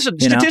than, hope so. Listen,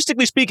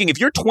 statistically speaking, if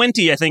you're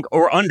 20, I think,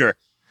 or under,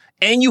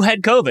 and you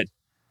had COVID,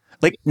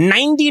 like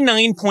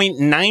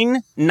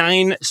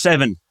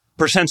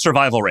 99.997%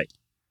 survival rate.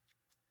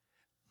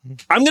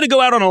 I'm going to go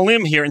out on a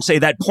limb here and say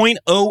that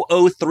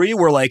 0.003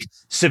 were like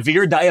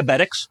severe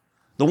diabetics.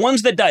 The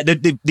ones that died,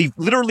 the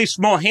literally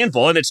small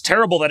handful, and it's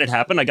terrible that it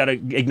happened. I got to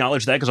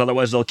acknowledge that because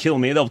otherwise they'll kill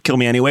me. They'll kill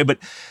me anyway. But,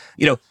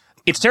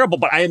 it's terrible.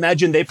 But I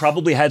imagine they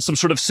probably had some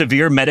sort of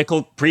severe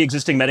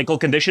pre-existing medical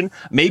condition,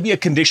 maybe a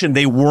condition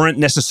they weren't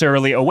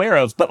necessarily aware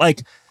of. But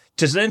like,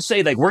 to then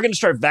say, like, we're going to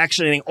start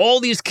vaccinating all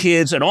these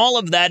kids and all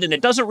of that, and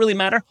it doesn't really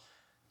matter,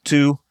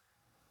 to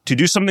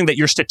do something that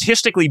you're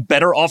statistically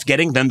better off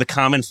getting than the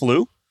common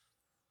flu,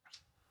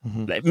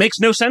 it makes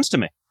no sense to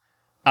me.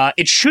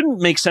 It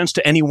shouldn't make sense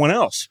to anyone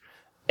else.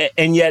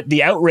 And yet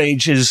the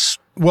outrage is...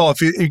 Well,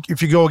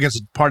 if you go against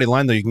the party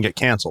line, though, you can get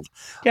canceled.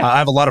 Yeah. I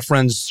have a lot of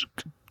friends,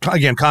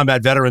 again,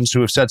 combat veterans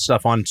who have said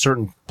stuff on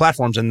certain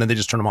platforms, and then they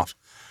just turn them off.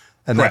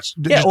 And correct.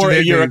 Or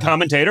you're a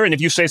commentator, and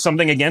if you say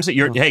something against it,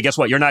 hey, guess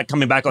what? You're not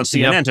coming back on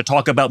CNN to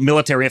talk about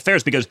military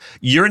affairs because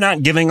you're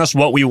not giving us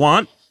what we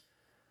want.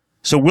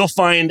 So we'll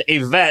find a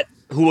vet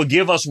who will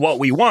give us what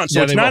we want.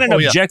 So it's not an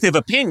objective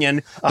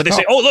opinion, but they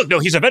say, oh, look, no,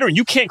 he's a veteran.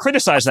 You can't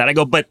criticize that. I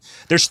go, but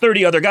there's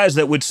 30 other guys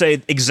that would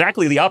say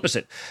exactly the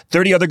opposite.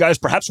 30 other guys,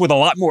 perhaps with a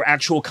lot more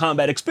actual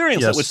combat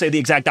experience, that would say the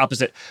exact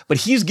opposite. But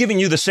he's giving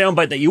you the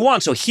soundbite that you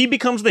want. So he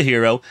becomes the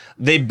hero.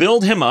 They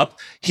build him up.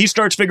 He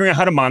starts figuring out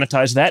how to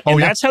monetize that.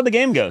 And that's how the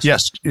game goes.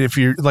 Yes. If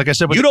you're, like I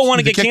said, you don't want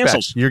to get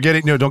canceled. You're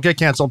getting, don't get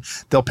canceled.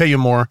 They'll pay you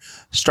more.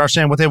 Start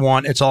saying what they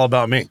want. It's all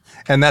about me.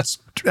 And that's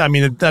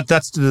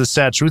the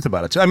sad truth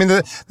about it. I mean,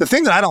 the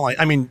thing that I don't like,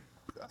 I mean,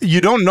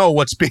 you don't know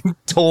what's being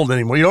told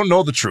anymore. You don't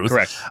know the truth.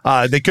 Correct.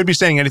 They could be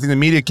saying anything. The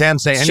media can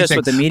say anything. Just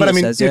what the media but I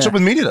mean, says, it's what the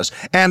media does.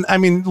 And I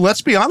mean,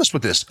 let's be honest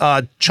with this.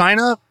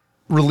 China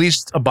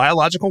released a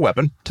biological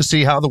weapon to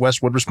see how the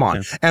West would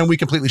respond, and we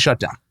completely shut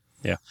down.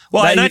 Yeah.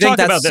 Well, and I talked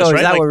about this, right?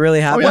 Is that what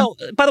really happened? Well,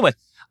 by the way,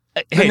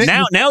 hey,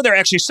 now they're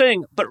actually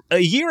saying, but a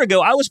year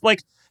ago, I was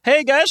like,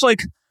 hey, guys,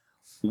 like,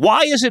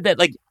 why is it that,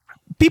 like,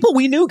 people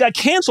we knew got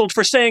canceled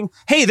for saying,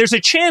 hey, there's a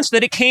chance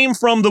that it came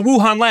from the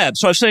Wuhan lab.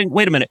 So I was saying,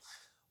 wait a minute.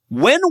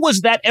 When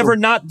was that ever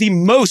not the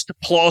most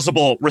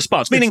plausible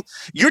response? Meaning,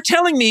 you're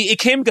telling me it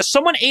came because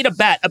someone ate a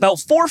bat about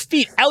 4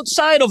 feet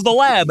outside of the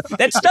lab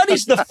that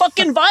studies the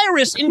fucking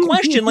virus in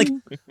question.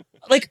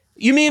 Like,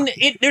 you mean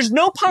there's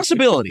no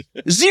possibility,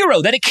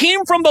 zero, that it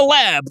came from the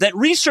lab that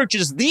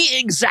researches the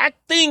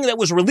exact thing that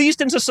was released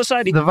into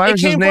society. The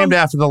virus is named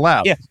after the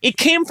lab. Yeah, it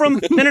came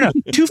from, no,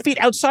 2 feet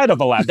outside of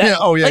the lab.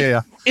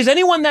 Yeah, Is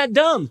anyone that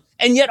dumb?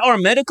 And yet our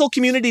medical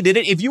community did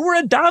it. If you were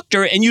a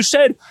doctor and you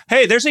said,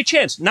 hey, there's a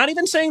chance, not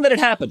even saying that it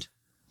happened,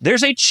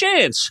 there's a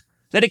chance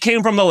that it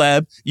came from the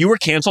lab, you were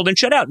canceled and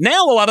shut out.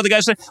 Now a lot of the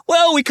guys say,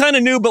 well, we kind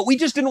of knew, but we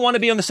just didn't want to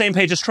be on the same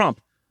page as Trump.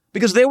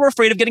 Because they were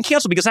afraid of getting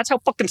canceled, because that's how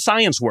fucking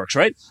science works,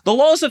 right? The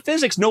laws of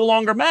physics no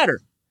longer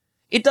matter.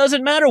 It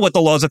doesn't matter what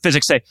the laws of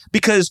physics say,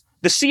 because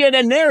the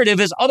CNN narrative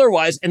is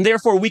otherwise, and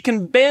therefore we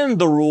can bend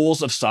the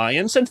rules of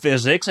science and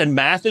physics, and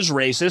math is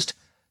racist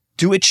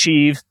to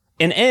achieve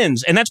an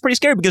ends. And that's pretty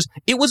scary, because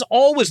it was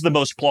always the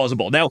most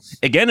plausible. Now,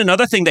 again,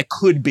 another thing that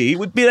would be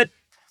that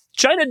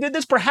China did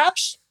this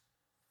perhaps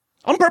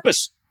on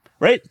purpose,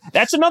 right?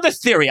 That's another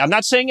theory. I'm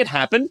not saying it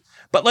happened.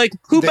 But, like,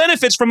 who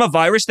benefits from a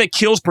virus that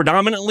kills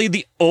predominantly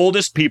the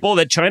oldest people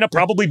that China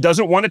probably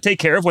doesn't want to take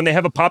care of when they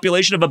have a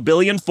population of 1.4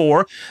 billion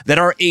that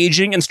are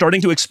aging and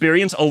starting to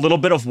experience a little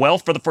bit of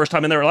wealth for the first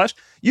time in their lives?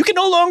 You can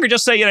no longer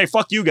just say, hey,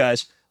 fuck you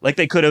guys, like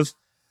they could have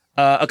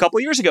a couple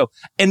of years ago.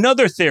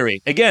 Another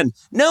theory, again,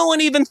 no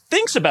one even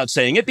thinks about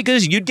saying it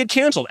because you'd get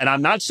canceled. And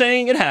I'm not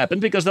saying it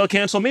happened because they'll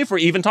cancel me for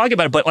even talking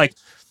about it. But, like,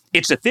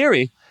 it's a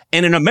theory.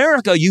 And in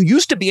America, you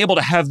used to be able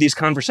to have these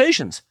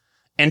conversations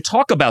and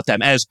talk about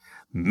them as,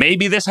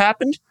 maybe this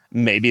happened.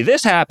 Maybe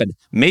this happened.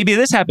 Maybe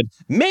this happened.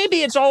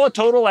 Maybe it's all a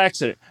total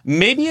accident.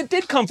 Maybe it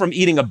did come from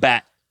eating a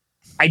bat.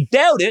 I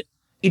doubt it.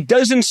 It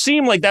doesn't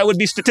seem like that would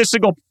be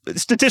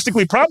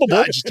statistically probable.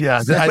 I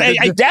doubt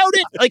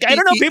it. Like, I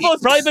don't know. People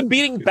have probably been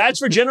eating bats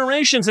for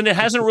generations, and it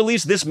hasn't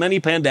released this many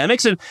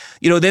pandemics. And,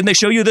 then they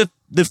show you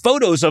the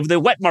photos of the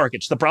wet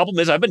markets. The problem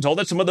is, I've been told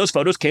that some of those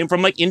photos came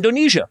from, like,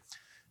 Indonesia,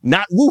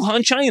 not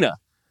Wuhan, China.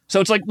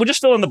 So it's like, we'll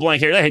just fill in the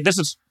blank here. Hey, this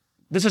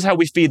is how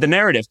we feed the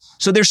narrative.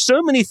 So there's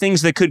so many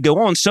things that could go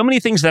on, so many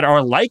things that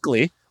are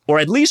likely, or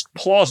at least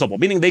plausible,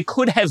 meaning they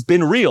could have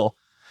been real,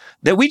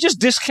 that we just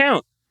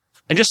discount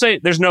and just say,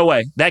 there's no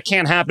way. That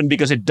can't happen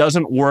because it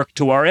doesn't work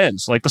to our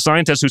ends. Like the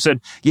scientists who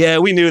said, yeah,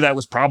 we knew that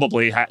was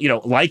probably,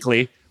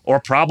 likely or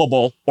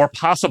probable or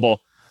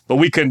possible, but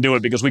we couldn't do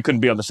it because we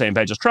couldn't be on the same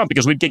page as Trump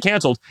because we'd get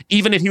canceled,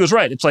 even if he was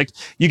right. It's like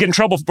you get in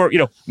trouble for,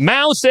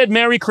 Mao said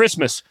Merry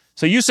Christmas.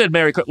 So you said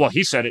Merry Christmas. Well,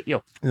 he said it,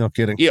 No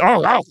kidding.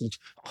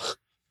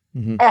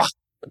 Mm-hmm.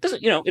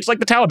 It's like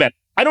the Taliban.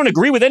 I don't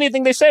agree with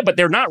anything they say, but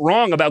they're not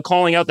wrong about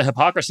calling out the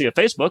hypocrisy of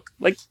Facebook.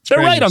 Like, they're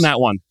right on that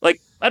one. Like,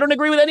 I don't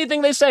agree with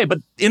anything they say, but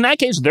in that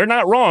case, they're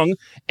not wrong,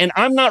 and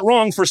I'm not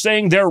wrong for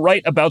saying they're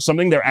right about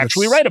something they're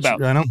actually right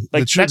about. I know.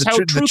 Like, that's how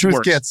truth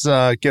works.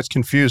 Gets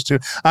confused too.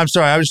 I'm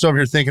sorry. I was just over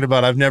here thinking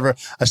about. I've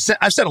said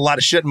a lot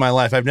of shit in my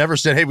life. I've never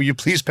said, "Hey, will you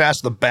please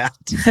pass the bat?"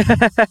 This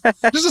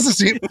doesn't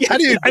seem. How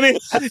do you? I mean,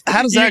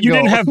 how does that go? You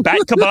didn't have bat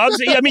kebabs.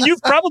 I mean,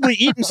 you've probably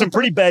eaten some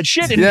pretty bad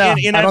shit in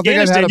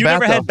Afghanistan. You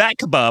never had bat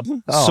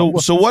kebab. Oh.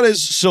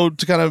 So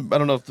to kind of, I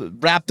don't know,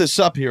 wrap this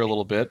up here a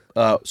little bit.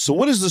 So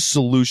what is the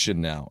solution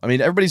now? I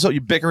mean, everybody's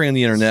bickering on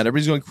the internet.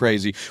 Everybody's going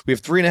crazy. We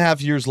have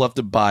 3.5 years left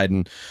of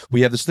Biden.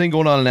 We have this thing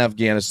going on in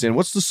Afghanistan.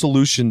 What's the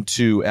solution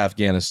to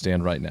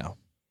Afghanistan right now?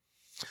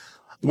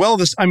 Well,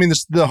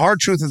 the hard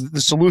truth is the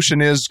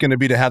solution is going to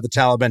be to have the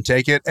Taliban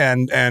take it,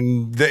 and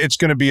it's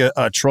going to be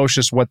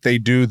atrocious what they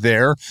do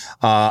there.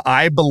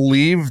 I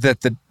believe that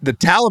the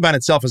Taliban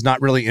itself is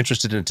not really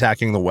interested in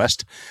attacking the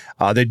West.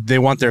 They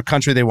want their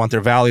country, they want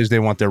their values, they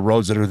want their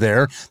roads that are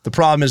there. The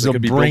problem is they'll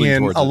bring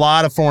in a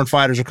lot of foreign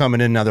fighters are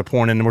coming in now. They're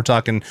pouring in, and we're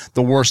talking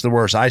the worst,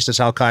 ISIS,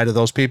 Al Qaeda,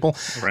 those people.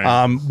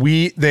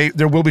 Right.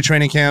 There will be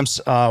training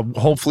camps.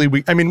 Hopefully,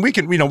 we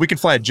can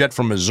fly a jet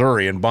from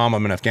Missouri and bomb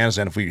them in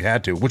Afghanistan if we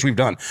had to, which we've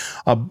done.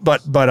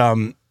 But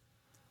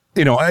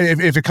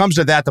if it comes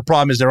to that, the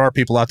problem is there are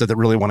people out there that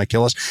really want to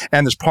kill us.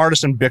 And this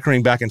partisan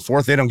bickering back and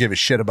forth, they don't give a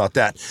shit about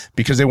that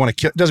because they want to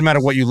kill. It doesn't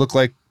matter what you look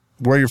like,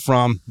 where you're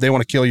from. They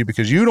want to kill you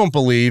because you don't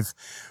believe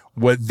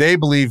what they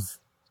believe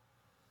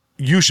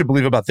you should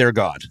believe about their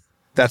God.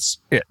 That's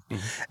it.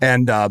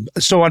 And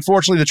so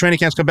unfortunately, the training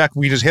camps come back.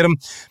 We just hit them.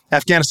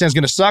 Afghanistan's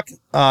going to suck.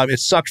 It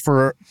sucked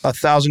for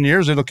 1,000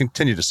 years. It'll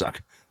continue to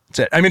suck. That's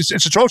it. I mean,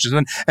 it's atrocious.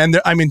 And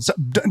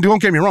don't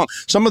get me wrong.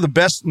 Some of the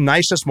best,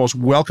 nicest, most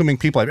welcoming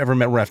people I've ever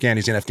met were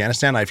Afghanis in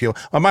Afghanistan. I feel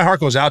my heart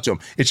goes out to them.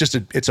 It's just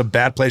it's a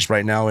bad place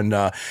right now. And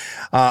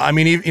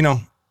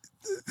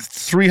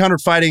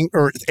 300 fighting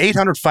or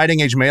 800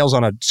 fighting age males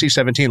on a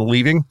C-17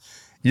 leaving,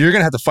 you're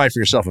going to have to fight for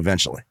yourself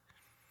eventually.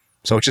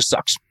 So it just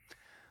sucks.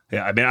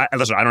 Yeah, I mean,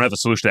 listen, I don't have a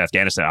solution to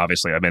Afghanistan,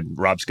 obviously. I mean,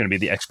 Rob's going to be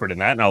the expert in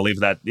that, and I'll leave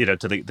that,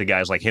 to the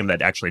guys like him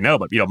that actually know.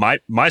 But,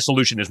 my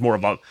solution is more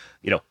about,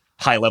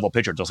 high-level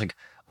picture. Just like,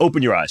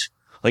 open your eyes.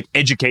 Like,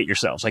 educate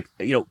yourselves. Like,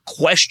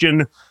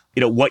 question,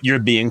 what you're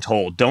being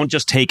told. Don't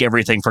just take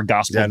everything for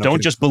gospel. Yeah,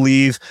 Don't just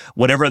believe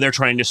whatever they're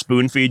trying to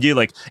spoon feed you.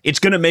 Like, it's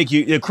going to make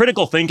you,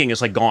 critical thinking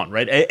is like gone,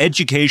 right?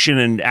 Education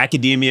and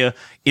academia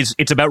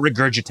it's about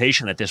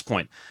regurgitation at this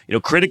point.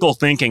 Critical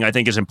thinking, I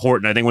think, is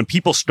important. I think when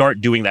people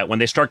start doing that, when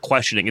they start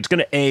questioning, it's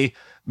going to,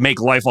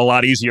 make life a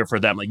lot easier for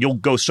them. Like, you'll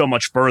go so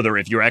much further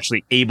if you're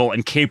actually able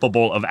and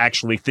capable of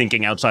actually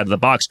thinking outside of the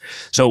box.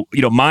 So,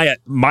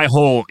 my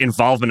whole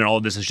involvement in all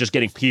of this is just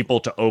getting people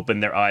to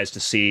open their eyes to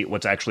see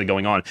what's actually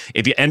going on.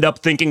 If you end up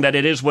thinking that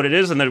it is what it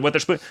is and that what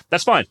they're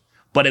that's fine.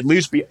 But at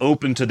least be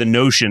open to the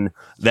notion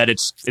that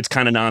it's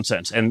kind of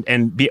nonsense,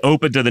 and be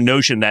open to the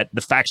notion that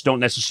the facts don't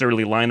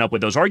necessarily line up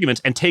with those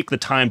arguments, and take the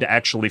time to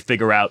actually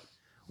figure out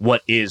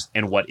what is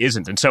and what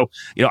isn't. And so,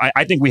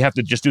 I think we have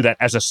to just do that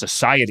as a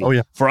society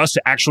for us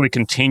to actually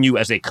continue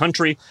as a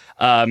country.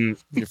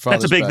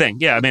 That's a big thing.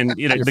 Yeah. I mean,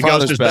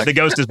 the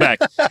ghost is back.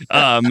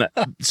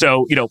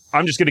 So,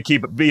 I'm just going to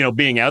keep,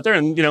 being out there.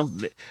 And,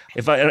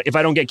 if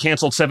I don't get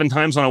canceled 7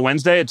 times on a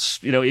Wednesday, it's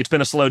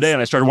been a slow day.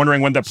 And I started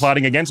wondering when they're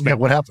plotting against me. Yeah,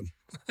 what happened?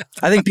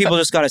 I think people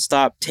just got to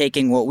stop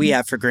taking what we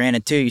have for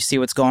granted too. You see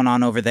what's going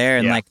on over there.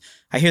 And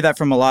I hear that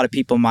from a lot of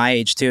people my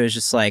age too. It's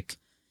just like,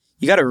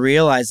 you got to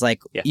realize,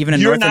 even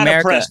in You're North not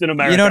America, oppressed in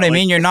America, you know what I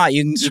mean? You're not.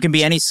 You can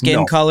be any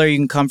skin color. You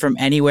can come from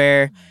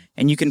anywhere,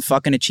 and you can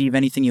fucking achieve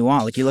anything you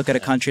want. Like, you look at a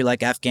country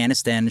like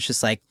Afghanistan, it's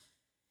just like,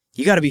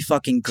 you got to be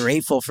fucking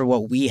grateful for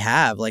what we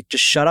have. Like,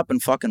 just shut up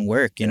and fucking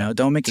work.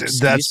 Don't make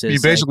excuses.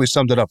 You basically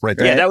summed it up right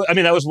there. Yeah,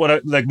 that was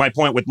what my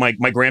point with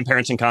my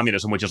grandparents in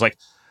communism, which is like,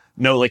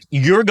 no, like,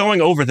 you're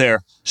going over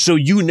there so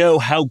you know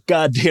how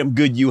goddamn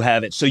good you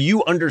have it. So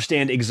you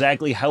understand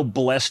exactly how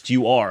blessed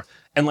you are.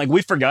 And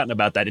we've forgotten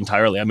about that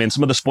entirely. I mean,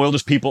 some of the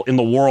spoiledest people in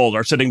the world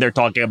are sitting there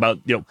talking about,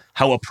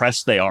 how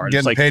oppressed they are. And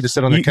getting paid to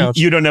sit on the couch.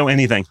 You don't know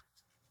anything.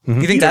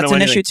 You think that's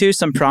an issue too?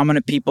 Some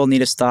prominent people need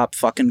to stop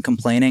fucking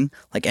complaining,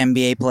 like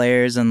NBA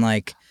players and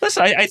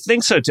Listen, I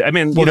think so too. I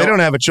mean, they don't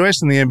have a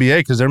choice in the NBA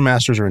because their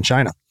masters are in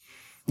China.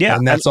 Yeah,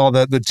 and that's all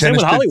the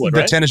tennis, Hollywood,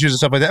 the tennis shoes and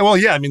stuff like that. Well,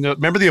 yeah, I mean,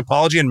 remember the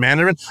apology in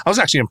Mandarin? I was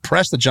actually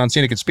impressed that John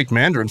Cena could speak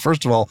Mandarin.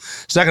 First of all,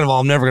 second of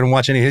all, I'm never going to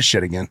watch any of his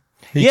shit again.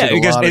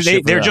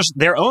 Because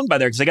they're owned by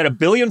there because they got 1.4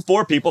 billion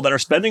people that are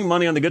spending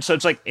money on the good. So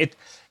it's like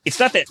it's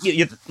not that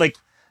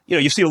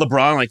you see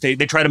LeBron,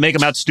 they try to make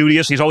him out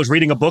studious. He's always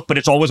reading a book, but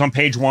it's always on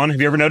page 1. Have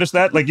you ever noticed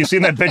that? You've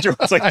seen that picture?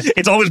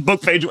 It's always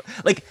book page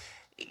 1.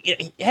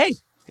 Hey,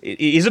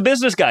 he's a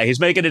business guy. He's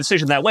making a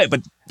decision that way,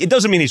 but it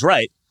doesn't mean he's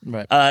right.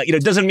 Right.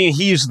 It doesn't mean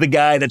he's the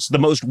guy that's the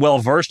most well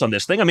versed on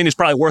this thing. I mean, he's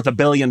probably worth $1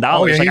 billion.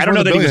 Oh, yeah, I don't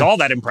know that he was all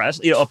that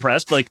oppressed.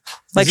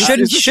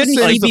 Shouldn't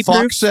he be the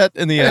Fox set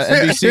and the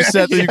NBC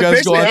set that you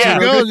guys go on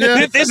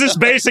to? This is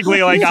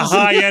basically like a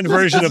high end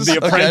version of The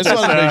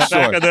Apprentice.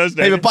 Back in those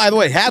days. Hey, but by the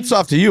way, hats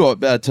off to you,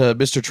 to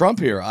Mr. Trump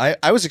here.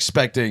 I was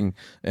expecting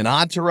an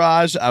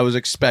entourage. I was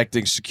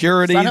expecting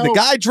security. The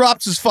guy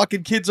drops his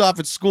fucking kids off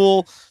at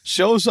school,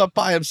 shows up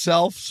by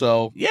himself.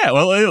 So yeah,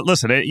 well,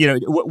 listen,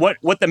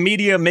 what the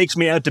media makes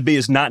me out to be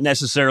is not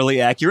necessarily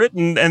accurate,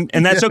 and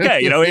that's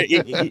okay.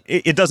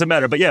 It doesn't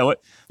matter. But yeah,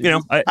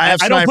 I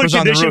don't put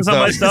conditions on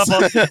my stuff.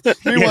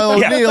 Meanwhile,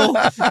 O'Neill,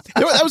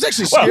 that was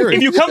actually scary. Well,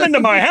 if you come into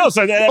my house,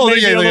 that may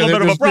be a little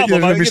bit of a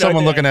problem. There'll be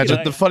someone looking at you.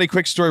 The funny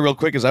quick story real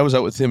quick is I was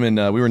out with him and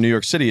we were in New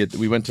York City.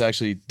 We went to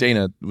actually,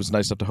 Dana was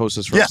nice enough to host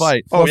us for a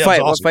fight. What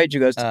fight did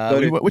you guys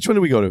go to? Which one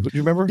did we go to? Do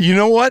you remember? You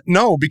know what?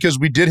 No, because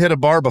we did hit a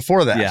bar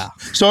before that. Yeah.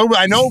 So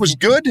I know it was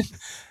good.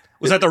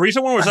 Was that the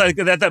recent one, or was that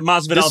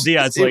Masvidal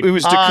Diaz? It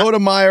was Dakota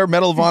Meyer,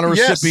 Medal of Honor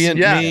recipient,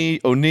 me,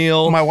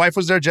 O'Neill. My wife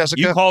was there, Jessica.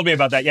 You called me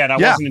about that, and I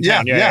wasn't in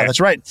town. Yeah, that's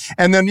right.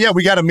 And then,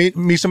 we got to meet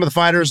some of the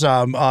fighters,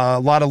 a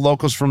lot of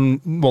locals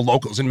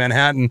in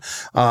Manhattan.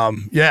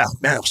 Man,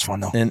 it was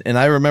fun, though. And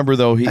I remember,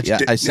 though,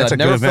 I said I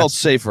never felt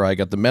safer. I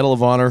got the Medal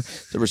of Honor,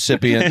 the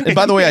recipient. And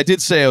by the way, I did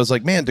say, I was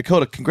like, man,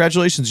 Dakota,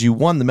 congratulations, you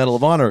won the Medal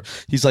of Honor.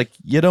 He's like,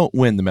 you don't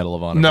win the Medal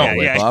of Honor. No,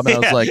 Bob. And I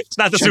was like, it's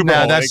not the Super Bowl.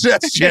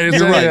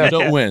 You're right, you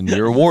don't win.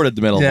 You're awarded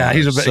the Medal of Honor.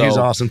 He's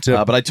awesome, too.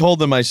 But I told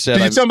them, I said...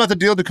 Did you tell him about the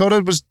deal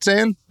Dakota was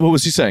saying? What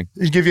was he saying?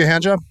 He'd give you a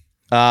hand job?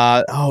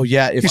 Oh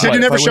yeah. If He said I- you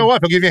if never I show win-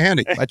 up. He'll give you a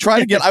handy. I tried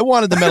to get. I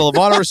wanted the Medal of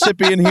Honor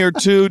recipient here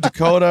too,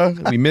 Dakota.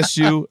 We miss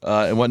you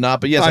and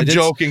whatnot. But yes, I'm I did,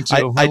 joking,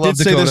 too. I I did love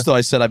say Dakota. this though.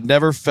 I said I've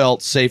never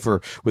felt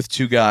safer with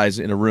two guys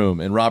in a room.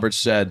 And Robert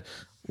said,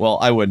 "Well,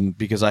 I wouldn't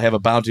because I have a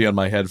bounty on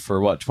my head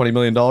for what $20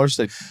 million."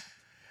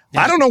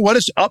 I don't know what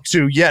it's up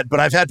to yet, but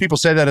I've had people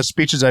say that at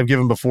speeches I've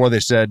given before. They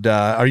said,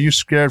 are you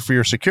scared for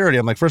your security?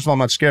 I'm like, first of all, I'm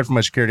not scared for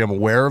my security. I'm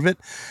aware of it.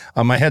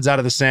 My head's out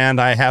of the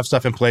sand. I have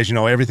stuff in place,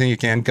 everything you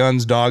can,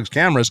 guns, dogs,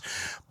 cameras.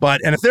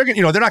 And if they're going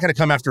to, they're not going to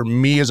come after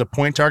me as a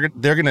point target.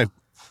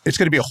 It's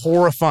going to be a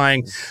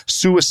horrifying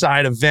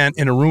suicide event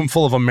in a room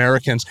full of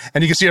Americans.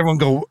 And you can see everyone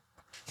go,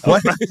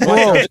 what?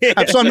 Whoa.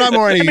 So I'm not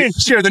more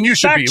scared than you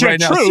should be right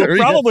now. True, Sir.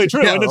 probably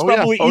true, Yeah. and it's Oh, yeah.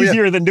 probably Oh, yeah.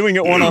 easier than doing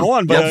it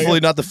one-on-one. But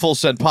Hopefully not the full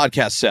set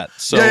podcast set.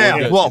 So Yeah.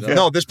 we're good, Well, you know?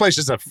 no, this place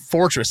is a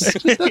fortress.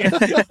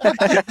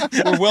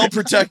 We're well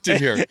protected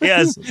here.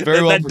 yes,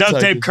 Very well that duct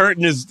protected. tape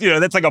curtain is,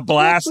 that's like a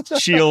blast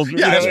shield.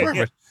 Yeah, it's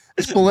perfect.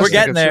 It's ballistic. We're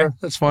getting there. Sure.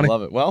 That's funny.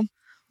 Love it. Well,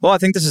 Well, I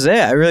think this is it.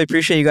 I really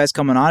appreciate you guys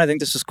coming on. I think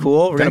this was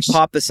cool. We're going Thanks. to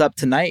pop this up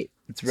tonight.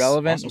 It's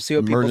relevant. Awesome. We'll see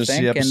what Emergency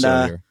people think. episode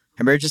And here.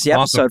 emergency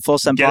Awesome. episode, Full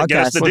Send Get us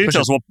Podcast. the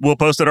details. We'll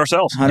post it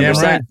ourselves. 100%.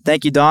 Yeah, right.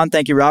 Thank you, Don.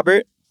 Thank you,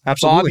 Robert.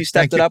 Absolutely. Bob, you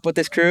stepped Thank it up with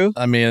this crew.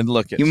 I mean,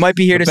 look, You might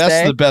be here the to best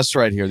stay. of the best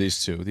right here.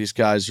 These two. These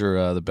guys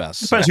are the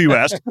best. Depends who you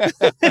ask.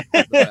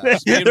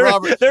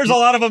 There's a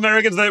lot of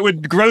Americans that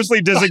would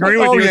grossly disagree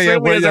with Oh, you. yeah, yeah.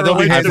 Certainly Well, as yeah, it they'll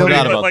be relates happy to about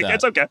me, that. but like,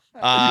 it's okay.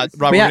 Robert,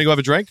 Yeah. we're gonna go have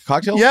a drink,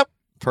 cocktail. Yep.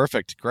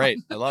 Perfect. Great.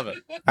 I love it.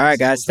 All right,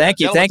 guys. Thank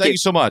you. Gentlemen, Thank you.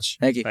 so much.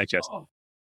 Thank you. Thanks, Jess.